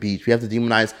demonize the beach. We have to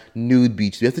demonize nude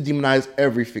beach. We have to demonize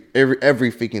every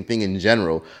freaking thing in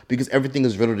general, because everything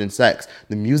is riddled in sex.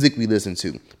 The music we listen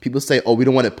to. People say, oh, we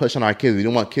don't want to push on our kids. We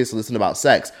don't want kids to listen about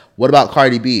sex. What about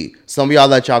Cardi B? Some of y'all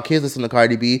let y'all kids listen to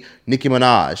Cardi B. Nicki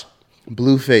Minaj,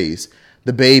 Blueface,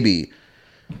 The Baby,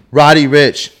 Roddy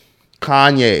Ricch,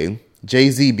 Kanye,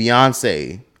 Jay-Z,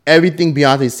 Beyonce. Everything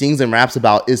Beyonce sings and raps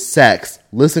about is sex.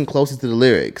 Listen closely to the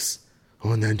lyrics.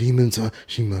 on that demon side,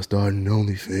 she must start an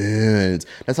OnlyFans.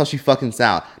 That's how she fucking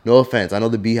sound. No offense. I know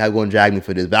the Beehive gonna drag me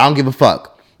for this, but I don't give a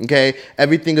fuck. Okay?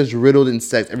 Everything is riddled in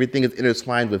sex. Everything is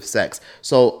intertwined with sex.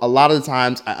 So a lot of the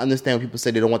times, I understand when people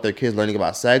say they don't want their kids learning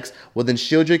about sex. Well, then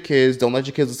shield your kids. Don't let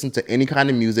your kids listen to any kind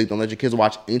of music. Don't let your kids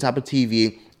watch any type of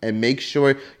TV. And make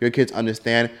sure your kids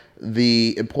understand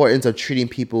the importance of treating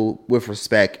people with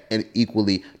respect and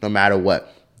equally, no matter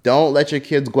what. Don't let your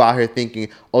kids go out here thinking,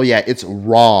 oh yeah, it's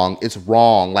wrong. It's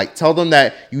wrong. Like, tell them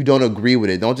that you don't agree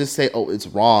with it. Don't just say, oh, it's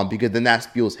wrong, because then that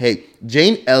spewes hate.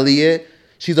 Jane Elliott,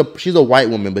 she's a white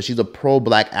woman, but she's a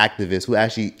pro-black activist who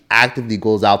actually actively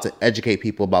goes out to educate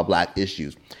people about black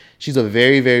issues. She's a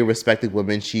very, very respected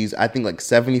woman. She's, I think, like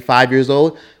 75 years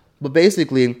old. But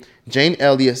basically, Jane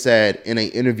Elliott said in an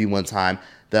interview one time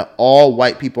that all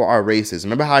white people are racist.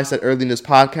 Remember how I said earlier in this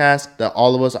podcast that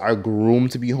all of us are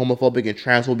groomed to be homophobic and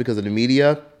transphobic because of the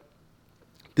media?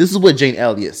 This is what Jane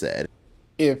Elliott said.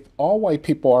 If all white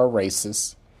people are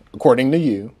racist, according to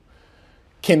you,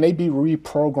 can they be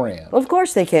reprogrammed? Of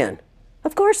course they can.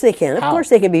 Of course they can. Of How? course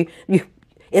they can be.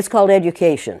 It's called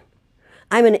education.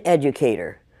 I'm an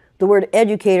educator. The word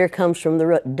educator comes from the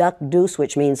root duck deuce,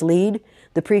 which means lead,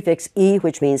 the prefix e,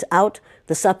 which means out,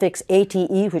 the suffix ate,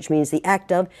 which means the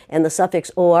act of, and the suffix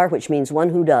or, which means one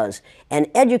who does. An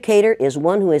educator is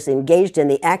one who is engaged in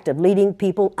the act of leading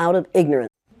people out of ignorance.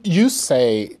 You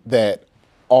say that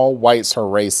all whites are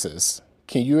racist.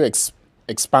 Can you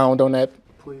expound on that,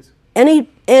 please?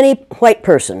 Any white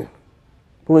person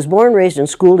who was born, raised, and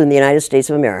schooled in the United States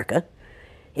of America,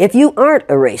 if you aren't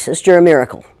a racist, you're a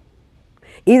miracle.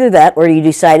 Either that or you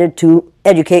decided to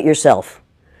educate yourself.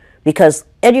 Because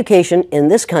education in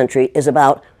this country is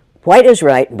about white is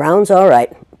right, brown's all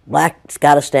right, black's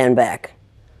got to stand back.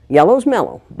 Yellow's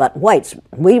mellow, but whites,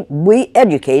 we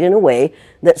educate in a way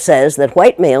that says that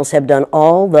white males have done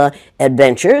all the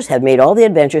adventures, have made all the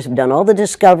adventures, have done all the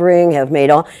discovering, have made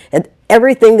all,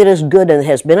 everything that is good and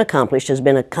has been accomplished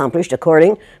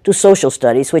according to social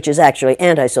studies, which is actually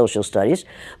anti-social studies,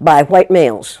 by white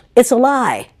males. It's a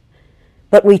lie.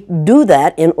 But we do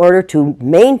that in order to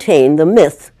maintain the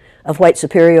myth of white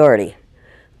superiority.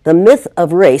 The myth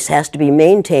of race has to be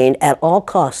maintained at all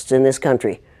costs in this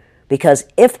country. Because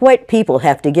if white people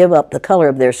have to give up the color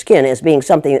of their skin as being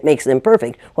something that makes them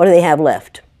perfect, what do they have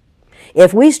left?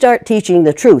 If we start teaching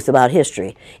the truth about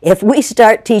history, if we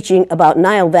start teaching about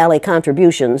Nile Valley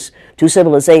contributions to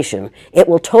civilization, it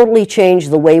will totally change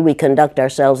the way we conduct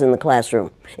ourselves in the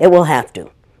classroom. It will have to.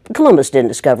 Columbus didn't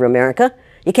discover America.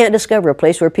 You can't discover a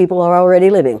place where people are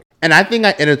already living. And I think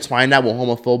I intertwine that with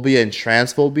homophobia and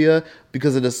transphobia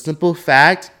because of the simple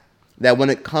fact that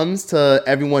when it comes to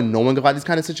everyone knowing about these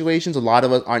kind of situations, a lot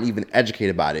of us aren't even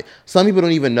educated about it. Some people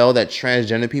don't even know that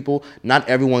transgender people, not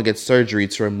everyone gets surgery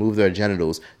to remove their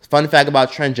genitals. Fun fact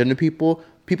about transgender people,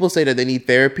 people say that they need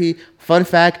therapy. Fun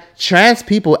fact, trans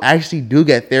people actually do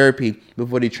get therapy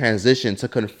before they transition to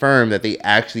confirm that they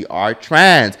actually are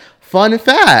trans. Fun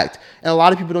fact. And a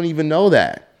lot of people don't even know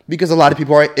that because a lot of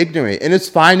people are ignorant. And it's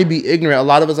fine to be ignorant. A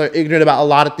lot of us are ignorant about a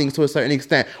lot of things to a certain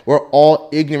extent. We're all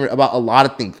ignorant about a lot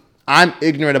of things. I'm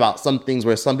ignorant about some things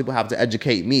where some people have to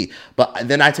educate me. But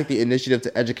then I take the initiative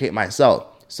to educate myself.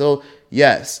 So,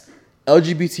 yes,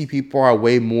 LGBT people are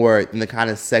way more than the kind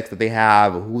of sex that they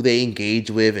have, who they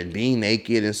engage with, and being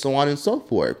naked, and so on and so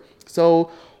forth.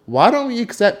 So why don't we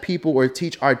accept people or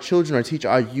teach our children or teach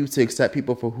our youth to accept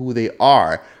people for who they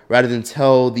are rather than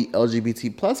tell the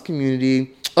LGBT plus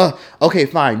community, okay,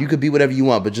 fine, you could be whatever you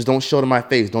want, but just don't show it in my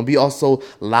face. Don't be all so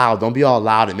loud. Don't be all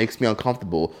loud. It makes me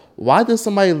uncomfortable. Why does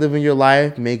somebody living your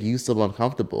life make you so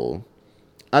uncomfortable?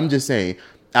 I'm just saying,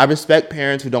 I respect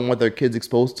parents who don't want their kids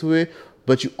exposed to it,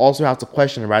 but you also have to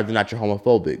question whether or not you're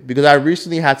homophobic. Because I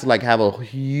recently had to have a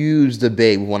huge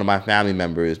debate with one of my family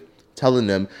members, telling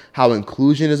them how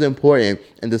inclusion is important,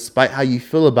 and despite how you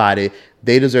feel about it,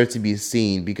 they deserve to be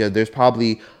seen. Because there's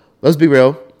probably, let's be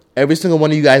real, every single one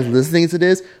of you guys listening to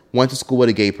this went to school with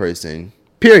a gay person.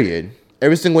 Period.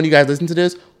 Every single one of you guys listening to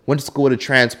this went to school with a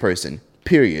trans person.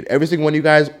 Period. Every single one of you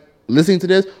guys listening to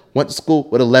this went to school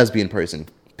with a lesbian person.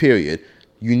 Period.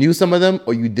 You knew some of them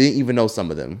or you didn't even know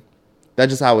some of them.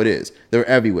 That's just how it is. They're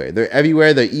everywhere. They're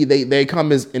everywhere. They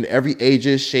come in every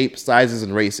ages, shapes, sizes,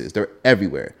 and races. They're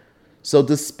everywhere. So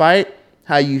despite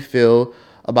how you feel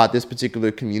about this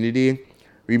particular community,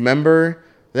 remember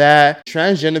that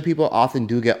transgender people often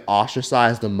do get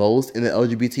ostracized the most in the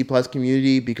LGBT plus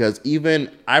community, because even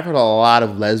I've heard a lot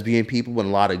of lesbian people and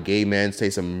a lot of gay men say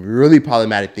some really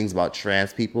problematic things about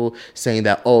trans people, saying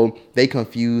that, oh, they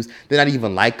confused, they're not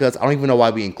even like us, I don't even know why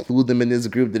we include them in this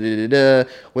group,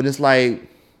 when it's like,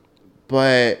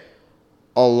 but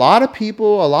a lot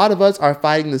of us are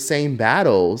fighting the same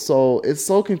battle. So it's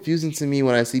so confusing to me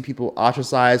when I see people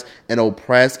ostracize and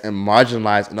oppress and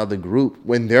marginalize another group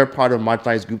when they're part of a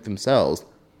marginalized group themselves.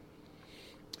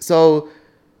 So,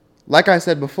 like I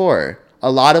said before,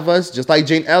 a lot of us, just like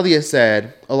Jane Elliott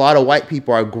said, a lot of white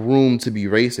people are groomed to be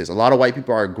racist. A lot of white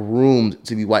people are groomed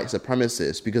to be white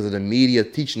supremacists because of the media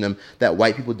teaching them that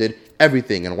white people did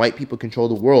everything and white people control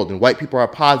the world and white people are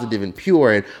positive and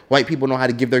pure and white people know how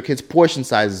to give their kids portion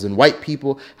sizes and white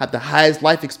people have the highest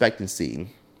life expectancy.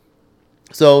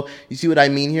 So you see what I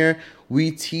mean here?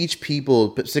 We teach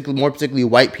people, more particularly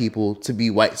white people, to be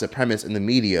white supremacists in the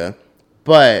media,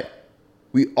 but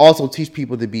we also teach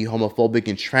people to be homophobic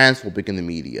and transphobic in the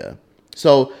media.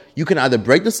 So you can either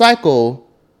break the cycle,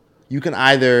 you can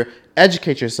either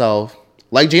educate yourself,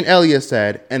 like Jane Elliott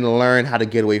said, and learn how to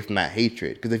get away from that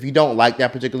hatred. Because if you don't like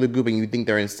that particular group and you think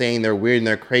they're insane, they're weird, and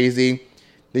they're crazy,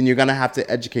 then you're going to have to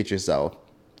educate yourself.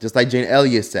 Just like Jane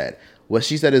Elliott said. What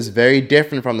she said is very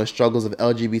different from the struggles of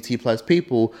LGBT plus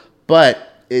people,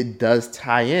 but it does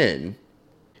tie in.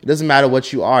 It doesn't matter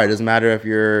what you are. It doesn't matter if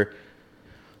you're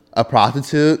a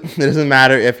prostitute. It doesn't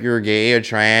matter if you're gay or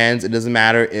trans. It doesn't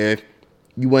matter if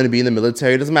you want to be in the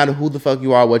military. It doesn't matter who the fuck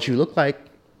you are, what you look like.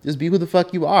 Just be who the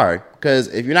fuck you are. Because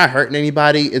if you're not hurting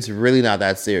anybody, it's really not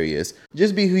that serious.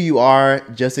 Just be who you are.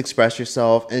 Just express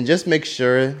yourself. And just make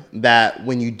sure that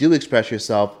when you do express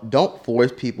yourself, don't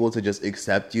force people to just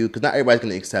accept you. Because not everybody's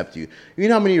going to accept you. You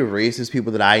know how many racist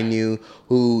people that I knew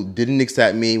who didn't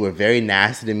accept me, were very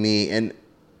nasty to me. And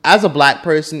as a black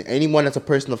person, anyone that's a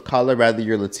person of color, whether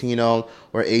you're Latino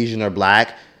or Asian or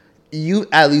black, you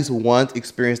at least once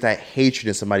experienced that hatred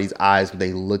in somebody's eyes when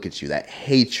they look at you. That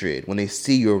hatred when they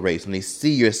see your race, when they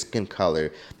see your skin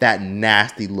color, that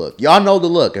nasty look. Y'all know the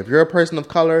look. If you're a person of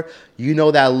color, you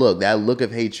know that look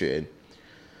of hatred.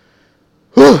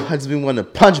 Whew, I just been wanting to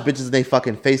punch bitches in their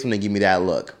fucking face when they give me that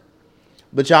look.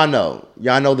 But y'all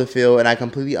know the feel, and I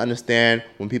completely understand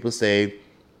when people say,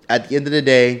 at the end of the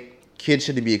day, kids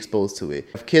shouldn't be exposed to it.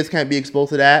 If kids can't be exposed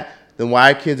to that, then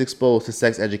why are kids exposed to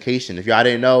sex education? If y'all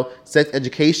didn't know, sex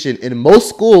education in most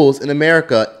schools in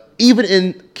America, even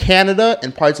in Canada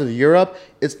and parts of Europe,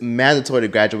 it's mandatory to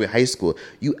graduate high school.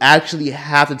 You actually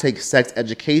have to take sex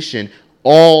education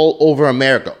all over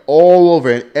America, all over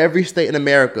in every state in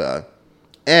America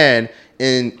and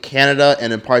in Canada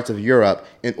and in parts of Europe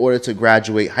in order to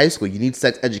graduate high school. You need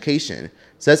sex education.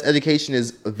 Sex education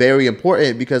is very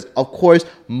important because, of course,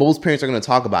 most parents are going to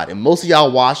talk about it. Most of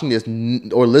y'all watching this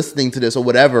or listening to this or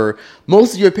whatever,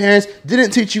 most of your parents didn't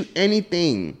teach you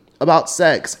anything about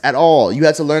sex at all. You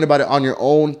had to learn about it on your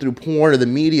own through porn or the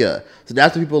media. So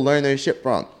that's where people learn their shit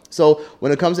from. So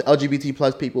when it comes to LGBT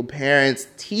plus people, parents,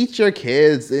 teach your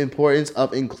kids the importance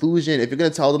of inclusion. If you're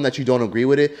going to tell them that you don't agree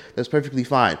with it, that's perfectly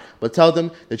fine. But tell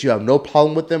them that you have no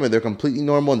problem with them and they're completely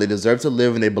normal and they deserve to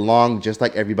live and they belong just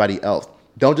like everybody else.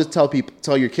 Don't just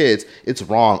tell your kids it's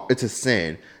wrong, it's a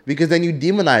sin, because then you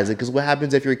demonize it. Because what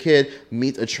happens if your kid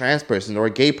meets a trans person or a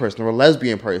gay person or a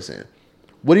lesbian person?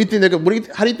 How do you think they're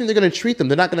going to treat them?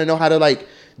 They're not going to know how to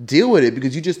deal with it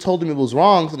because you just told them it was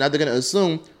wrong. So now they're going to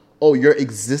assume, oh, your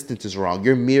existence is wrong.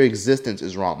 Your mere existence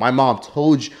is wrong. My mom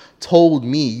told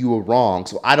me you were wrong,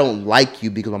 so I don't like you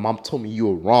because my mom told me you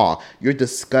were wrong. You're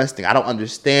disgusting. I don't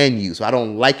understand you, so I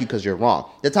don't like you because you're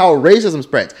wrong. That's how racism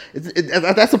spreads.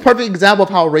 That's a perfect example of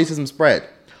how racism spread.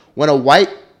 When a white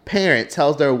parent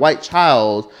tells their white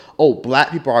child, oh,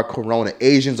 black people are corona,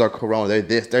 Asians are corona, they're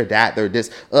this, they're that, they're this.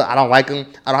 I don't like them.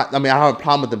 I don't have a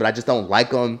problem with them, but I just don't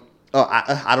like them.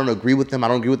 I don't agree with them. I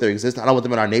don't agree with their existence. I don't want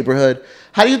them in our neighborhood.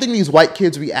 How do you think these white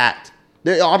kids react?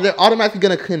 They're automatically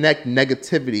going to connect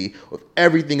negativity with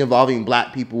everything involving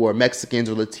black people or Mexicans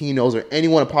or Latinos or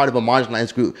anyone a part of a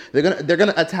marginalized group. They're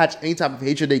going to attach any type of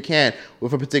hatred they can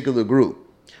with a particular group.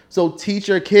 So teach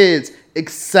your kids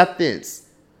acceptance.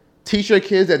 Teach your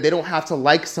kids that they don't have to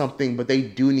like something, but they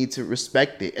do need to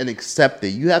respect it and accept it.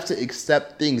 You have to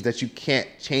accept things that you can't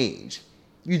change.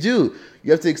 You do.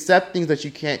 You have to accept things that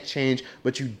you can't change,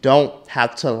 but you don't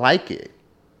have to like it.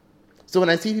 So when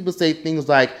I see people say things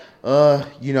like,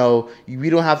 we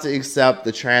don't have to accept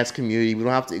the trans community, we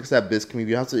don't have to accept this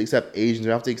community, we don't have to accept Asians, we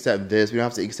don't have to accept this, we don't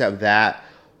have to accept that,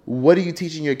 what are you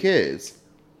teaching your kids?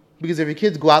 Because if your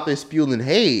kids go out there spewing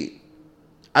hate,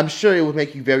 I'm sure it would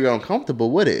make you very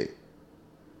uncomfortable, would it?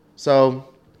 So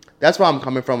that's where I'm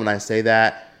coming from when I say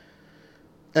that.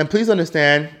 And please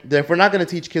understand that if we're not going to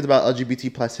teach kids about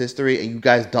LGBT plus history and you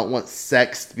guys don't want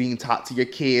sex being taught to your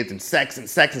kids and sex and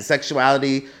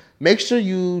sexuality, make sure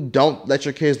you don't let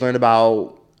your kids learn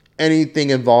about anything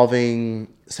involving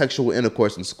sexual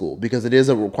intercourse in school because it is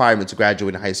a requirement to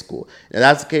graduate in high school. And if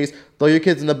that's the case, throw your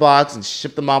kids in the box and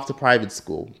ship them off to private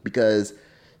school because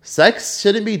sex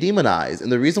shouldn't be demonized. And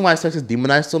the reason why sex is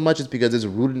demonized so much is because it's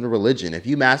rooted in religion. If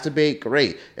you masturbate,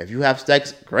 great. If you have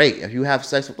sex, great. If you have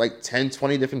sex with like 10,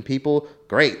 20 different people,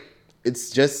 great. It's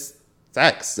just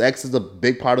sex. Sex is a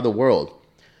big part of the world.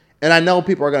 And I know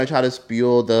people are going to try to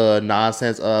spew the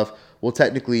nonsense of, well,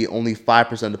 technically only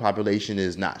 5% of the population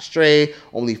is not straight.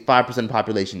 Only 5% of the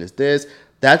population is this.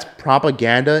 That's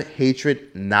propaganda, hatred,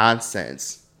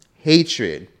 nonsense.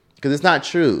 Hatred. Because it's not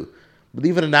true.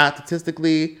 Believe it or not,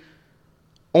 statistically,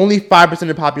 only 5% of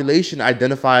the population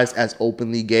identifies as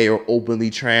openly gay or openly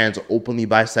trans or openly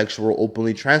bisexual or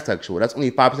openly transsexual. That's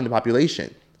only 5% of the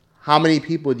population. How many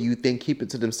people do you think keep it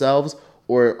to themselves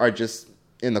or are just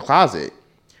in the closet?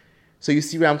 So you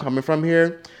see where I'm coming from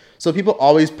here? So people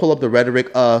always pull up the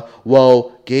rhetoric of,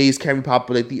 well, gays can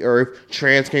repopulate the earth,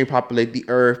 trans can repopulate the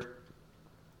earth.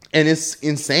 And it's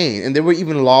insane. And there were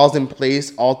even laws in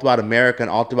place all throughout America and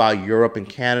all throughout Europe and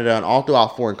Canada and all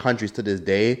throughout foreign countries to this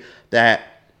day that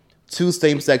two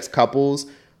same-sex couples,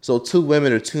 so two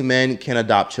women or two men, can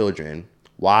adopt children.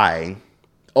 Why?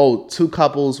 Oh, two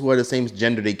couples who are the same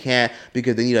gender, they can't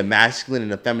because they need a masculine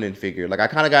and a feminine figure. Like I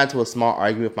kind of got into a small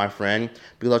argument with my friend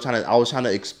because I was trying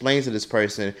to explain to this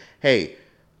person, hey,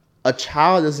 a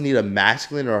child doesn't need a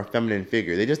masculine or a feminine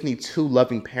figure. They just need two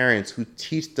loving parents who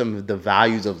teach them the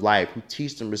values of life, who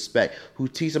teach them respect, who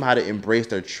teach them how to embrace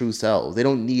their true selves. They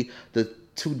don't need the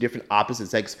two different opposite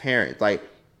sex parents. Like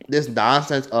this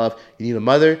nonsense of you need a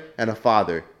mother and a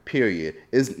father, period,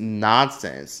 is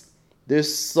nonsense.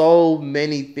 There's so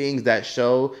many things that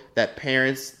show that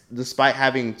parents, despite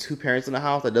having two parents in the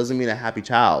house, that doesn't mean a happy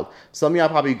child. Some of y'all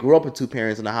probably grew up with two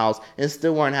parents in the house and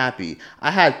still weren't happy. I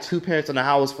had two parents in the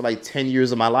house for like 10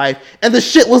 years of my life, and the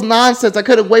shit was nonsense. I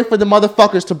couldn't wait for the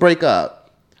motherfuckers to break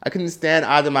up. I couldn't stand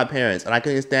either of my parents, and I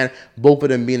couldn't stand both of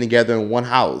them being together in one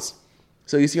house.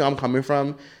 So you see where I'm coming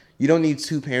from? You don't need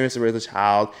two parents to raise a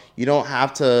child. You don't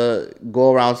have to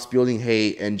go around spewing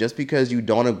hate. And just because you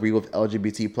don't agree with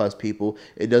LGBT plus people,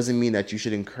 it doesn't mean that you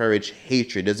should encourage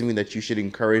hatred. It doesn't mean that you should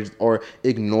encourage or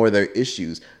ignore their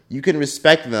issues. You can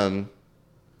respect them,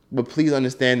 but please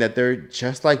understand that they're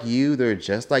just like you. They're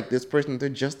just like this person. They're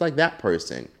just like that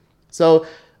person. So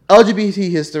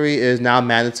LGBT history is now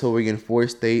mandatory in 4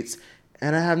 states,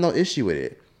 and I have no issue with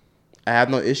it. I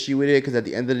have no issue with it because at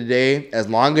the end of the day, as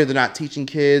long as they're not teaching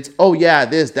kids, oh yeah,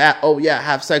 this, that, oh yeah,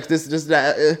 have sex, this,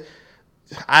 that.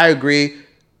 I agree.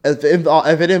 If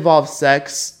it involves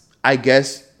sex, I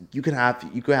guess you could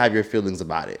have your feelings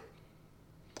about it.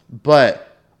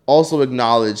 But also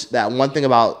acknowledge that one thing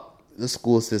about the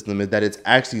school system is that it's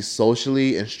actually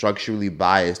socially and structurally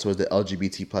biased towards the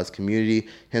LGBT plus community,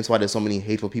 hence why there's so many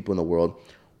hateful people in the world.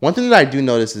 One thing that I do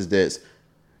notice is this.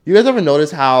 You guys ever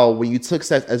notice how when you took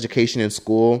sex education in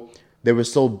school, they were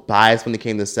so biased when it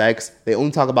came to sex? They only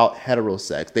talk about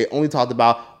heterosex. They only talked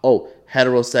about, oh,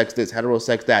 heterosex this,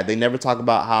 heterosex that. They never talk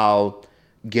about how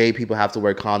gay people have to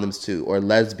wear condoms too, or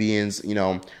lesbians, you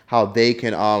know, how they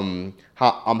can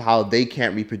how they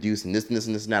can't reproduce and this and this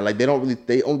and this and that. Like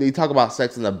they talk about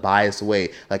sex in a biased way,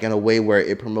 like in a way where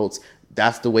it promotes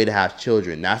that's the way to have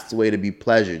children, that's the way to be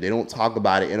pleasured. They don't talk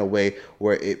about it in a way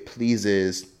where it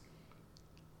pleases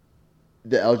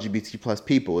the LGBT plus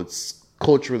people. It's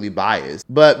culturally biased.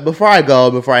 But before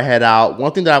I head out,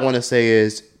 one thing that I want to say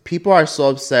is people are so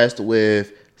obsessed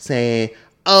with saying,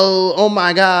 oh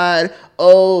my God,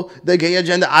 oh, the gay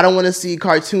agenda. I don't want to see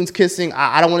cartoons kissing.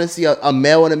 I don't want to see a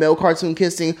male and a male cartoon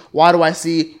kissing. Why do I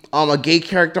see a gay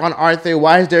character on Arthur?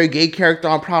 Why is there a gay character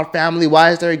on Proud Family?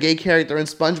 Why is there a gay character in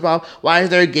SpongeBob? Why is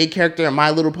there a gay character in My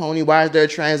Little Pony? Why is there a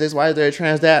trans this? Why is there a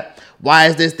trans that? Why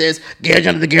is this? Gay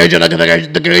agenda, the gay agenda, the gay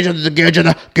agenda, the gay agenda, the gay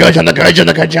agenda, gay agenda, gay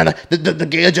agenda, gay agenda, the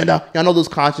gay agenda. Y'all know those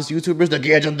conscious YouTubers, the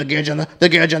gay agenda, the gay agenda, the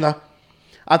gay agenda.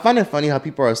 I find it funny how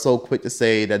people are so quick to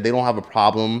say that they don't have a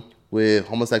problem with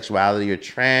homosexuality or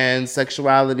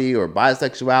transsexuality or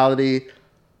bisexuality,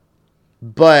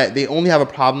 but they only have a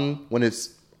problem when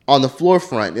it's on the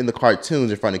forefront in the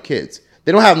cartoons in front of kids.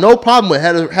 They don't have no problem with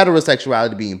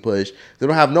heterosexuality being pushed. They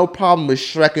don't have no problem with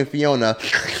Shrek and Fiona,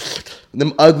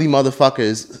 them ugly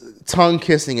motherfuckers, tongue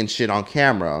kissing and shit on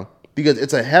camera, because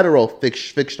it's a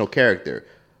fictional character.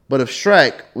 But if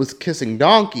Shrek was kissing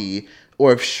Donkey,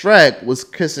 or if Shrek was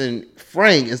kissing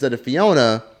Frank instead of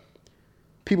Fiona,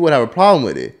 people would have a problem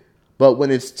with it. But when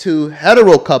it's two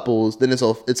hetero couples, then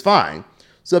it's fine.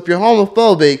 So if you're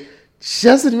homophobic,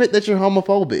 just admit that you're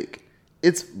homophobic.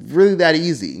 It's really that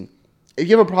easy. If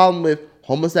you have a problem with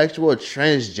homosexual or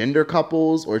transgender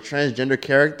couples or transgender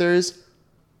characters,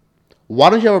 Why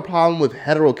don't you have a problem with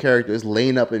hetero characters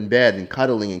laying up in bed and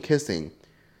cuddling and kissing?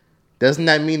 Doesn't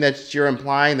that mean that you're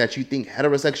implying that you think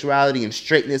heterosexuality and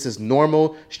straightness is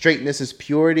normal, straightness is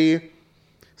purity?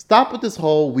 Stop with this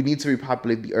whole we need to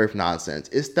repopulate the earth nonsense.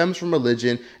 It stems from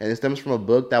religion, and it stems from a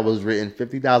book that was written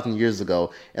 50,000 years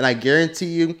ago. And I guarantee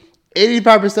you,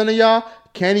 85% of y'all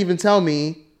can't even tell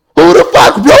me who the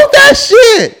fuck wrote that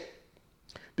shit.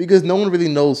 Because no one really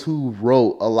knows who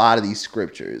wrote a lot of these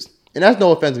scriptures. And that's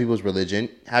no offense to people's religion.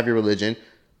 Have your religion,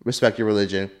 respect your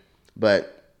religion,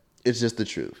 but it's just the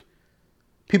truth.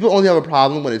 People only have a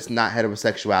problem when it's not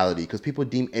heterosexuality, because people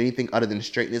deem anything other than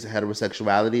straightness and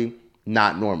heterosexuality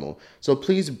not normal. So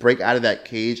please break out of that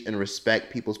cage and respect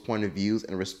people's point of views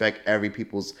and respect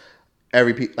everybody's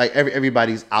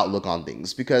outlook on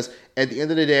things. Because at the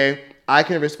end of the day, I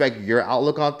can respect your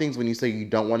outlook on things when you say you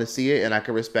don't want to see it, and I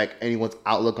can respect anyone's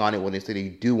outlook on it when they say they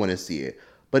do want to see it.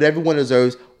 But everyone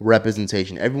deserves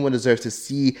representation. Everyone deserves to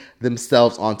see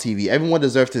themselves on TV. Everyone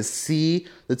deserves to see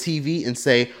the TV and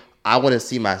say, I want to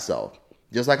see myself.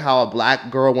 Just like how a black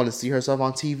girl wants to see herself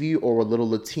on TV, or a little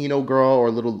Latino girl or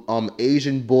a little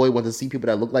Asian boy wants to see people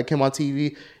that look like him on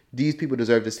TV. These people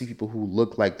deserve to see people who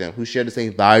look like them, who share the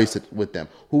same values with them,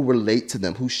 who relate to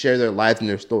them, who share their lives and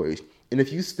their stories. And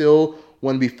if you still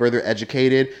want to be further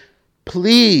educated,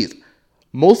 please,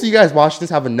 most of you guys watching this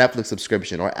have a Netflix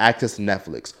subscription or access to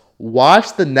Netflix.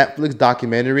 Watch the Netflix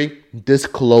documentary,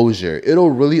 Disclosure.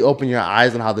 It'll really open your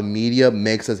eyes on how the media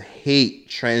makes us hate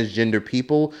transgender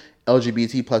people,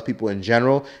 LGBT plus people in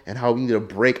general, and how we need to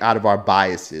break out of our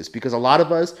biases. Because a lot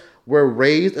of us were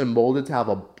raised and molded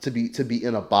to be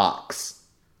in a box.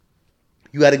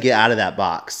 You got to get out of that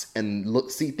box and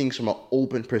see things from an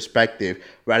open perspective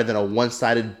rather than a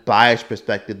one-sided biased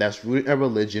perspective that's rooted in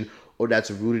religion or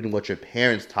that's rooted in what your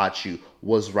parents taught you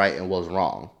was right and was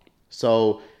wrong.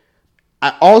 So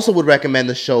I also would recommend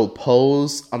the show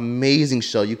Pose. Amazing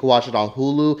show. You can watch it on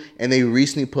Hulu, and they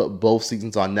recently put both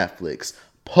seasons on Netflix.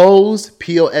 Pose,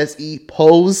 P-O-S-E,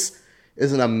 Pose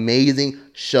is an amazing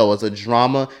show. It's a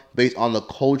drama based on the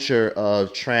culture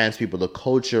of trans people, the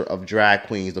culture of drag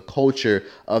queens, the culture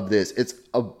of this. It's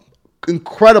an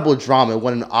incredible drama. It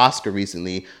won an Oscar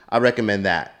recently. I recommend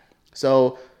that.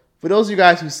 So for those of you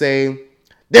guys who say,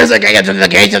 there's a gay agenda, it's a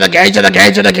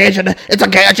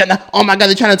gay agenda, oh my God,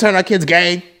 they're trying to turn our kids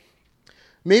gay.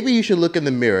 Maybe you should look in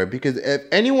the mirror, because if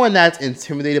anyone that's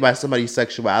intimidated by somebody's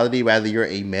sexuality, whether you're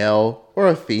a male or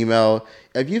a female,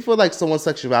 if you feel like someone's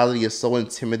sexuality is so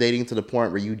intimidating to the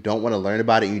point where you don't want to learn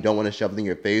about it, you don't want to shove it in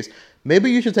your face, maybe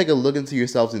you should take a look into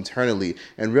yourselves internally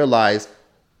and realize,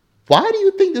 why do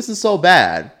you think this is so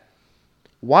bad?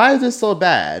 Why is this so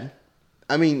bad?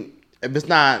 I mean, if it's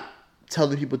not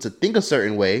telling people to think a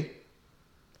certain way,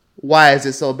 why is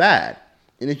it so bad?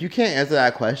 And if you can't answer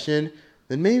that question,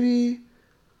 then maybe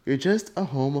you're just a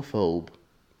homophobe.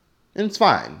 And it's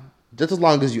fine, just as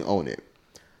long as you own it.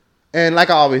 And like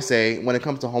I always say, when it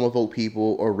comes to homophobe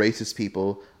people or racist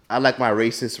people, I like my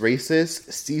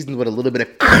racist seasoned with a little bit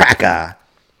of cracker.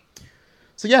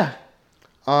 So yeah,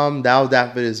 that was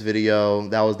that for this video.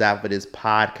 That was that for this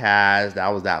podcast. That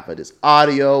was that for this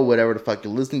audio. Whatever the fuck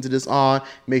you're listening to this on.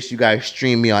 Make sure you guys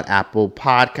stream me on Apple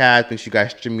Podcasts. Make sure you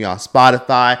guys stream me on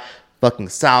Spotify, fucking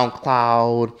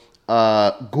SoundCloud,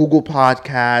 Google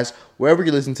Podcasts, wherever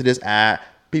you're listening to this at.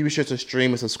 Be sure to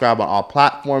stream and subscribe on all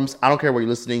platforms. I don't care where you're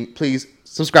listening. Please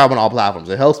subscribe on all platforms.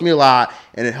 It helps me a lot,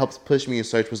 and it helps push me in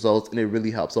search results, and it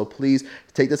really helps. So please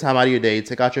take the time out of your day,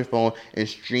 take out your phone, and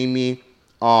stream me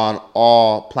on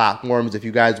all platforms. If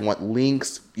you guys want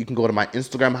links, you can go to my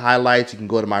Instagram highlights. You can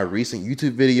go to my recent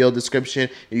YouTube video description,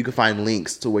 and you can find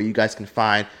links to where you guys can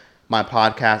find my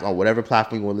podcast on whatever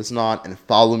platform you want to listen on, and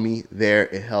follow me there.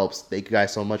 It helps. Thank you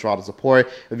guys so much for all the support.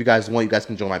 If you guys want, you guys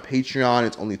can join my Patreon.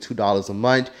 It's only $2 a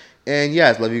month. And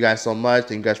yes, love you guys so much.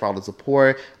 Thank you guys for all the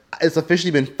support. It's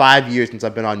officially been 5 years since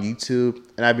I've been on YouTube,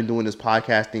 and I've been doing this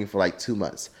podcast thing for like 2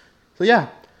 months. So yeah,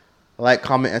 like,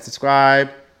 comment, and subscribe.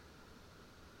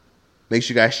 Make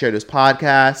sure you guys share this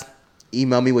podcast.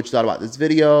 Email me what you thought about this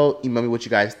video. Email me what you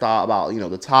guys thought about,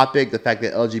 the topic, the fact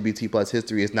that LGBT plus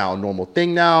history is now a normal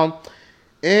thing now.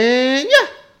 And yeah,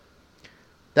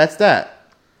 that's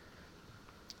that.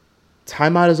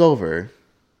 Timeout is over.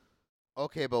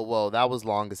 Okay, but whoa, that was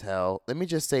long as hell. Let me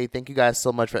just say thank you guys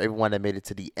so much for everyone that made it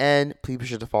to the end. Please be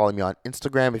sure to follow me on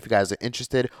Instagram if you guys are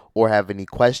interested or have any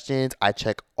questions. I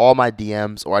check all my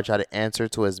DMs, or I try to answer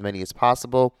to as many as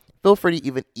possible. Feel free to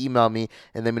even email me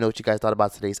and let me know what you guys thought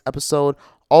about today's episode.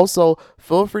 Also,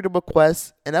 feel free to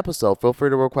request an episode. Feel free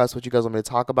to request what you guys want me to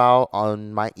talk about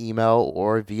on my email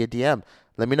or via DM.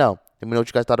 Let me know. Let me know what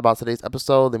you guys thought about today's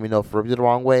episode. Let me if I rubbed you the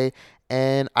wrong way.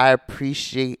 And I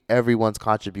appreciate everyone's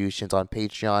contributions on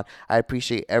Patreon. I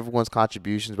appreciate everyone's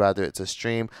contributions, whether it's a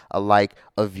stream, a like,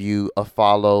 a view, a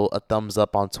follow, a thumbs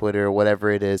up on Twitter, whatever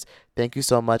it is. Thank you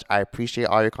so much. I appreciate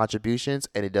all your contributions,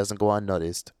 and it doesn't go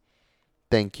unnoticed.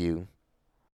 Thank you.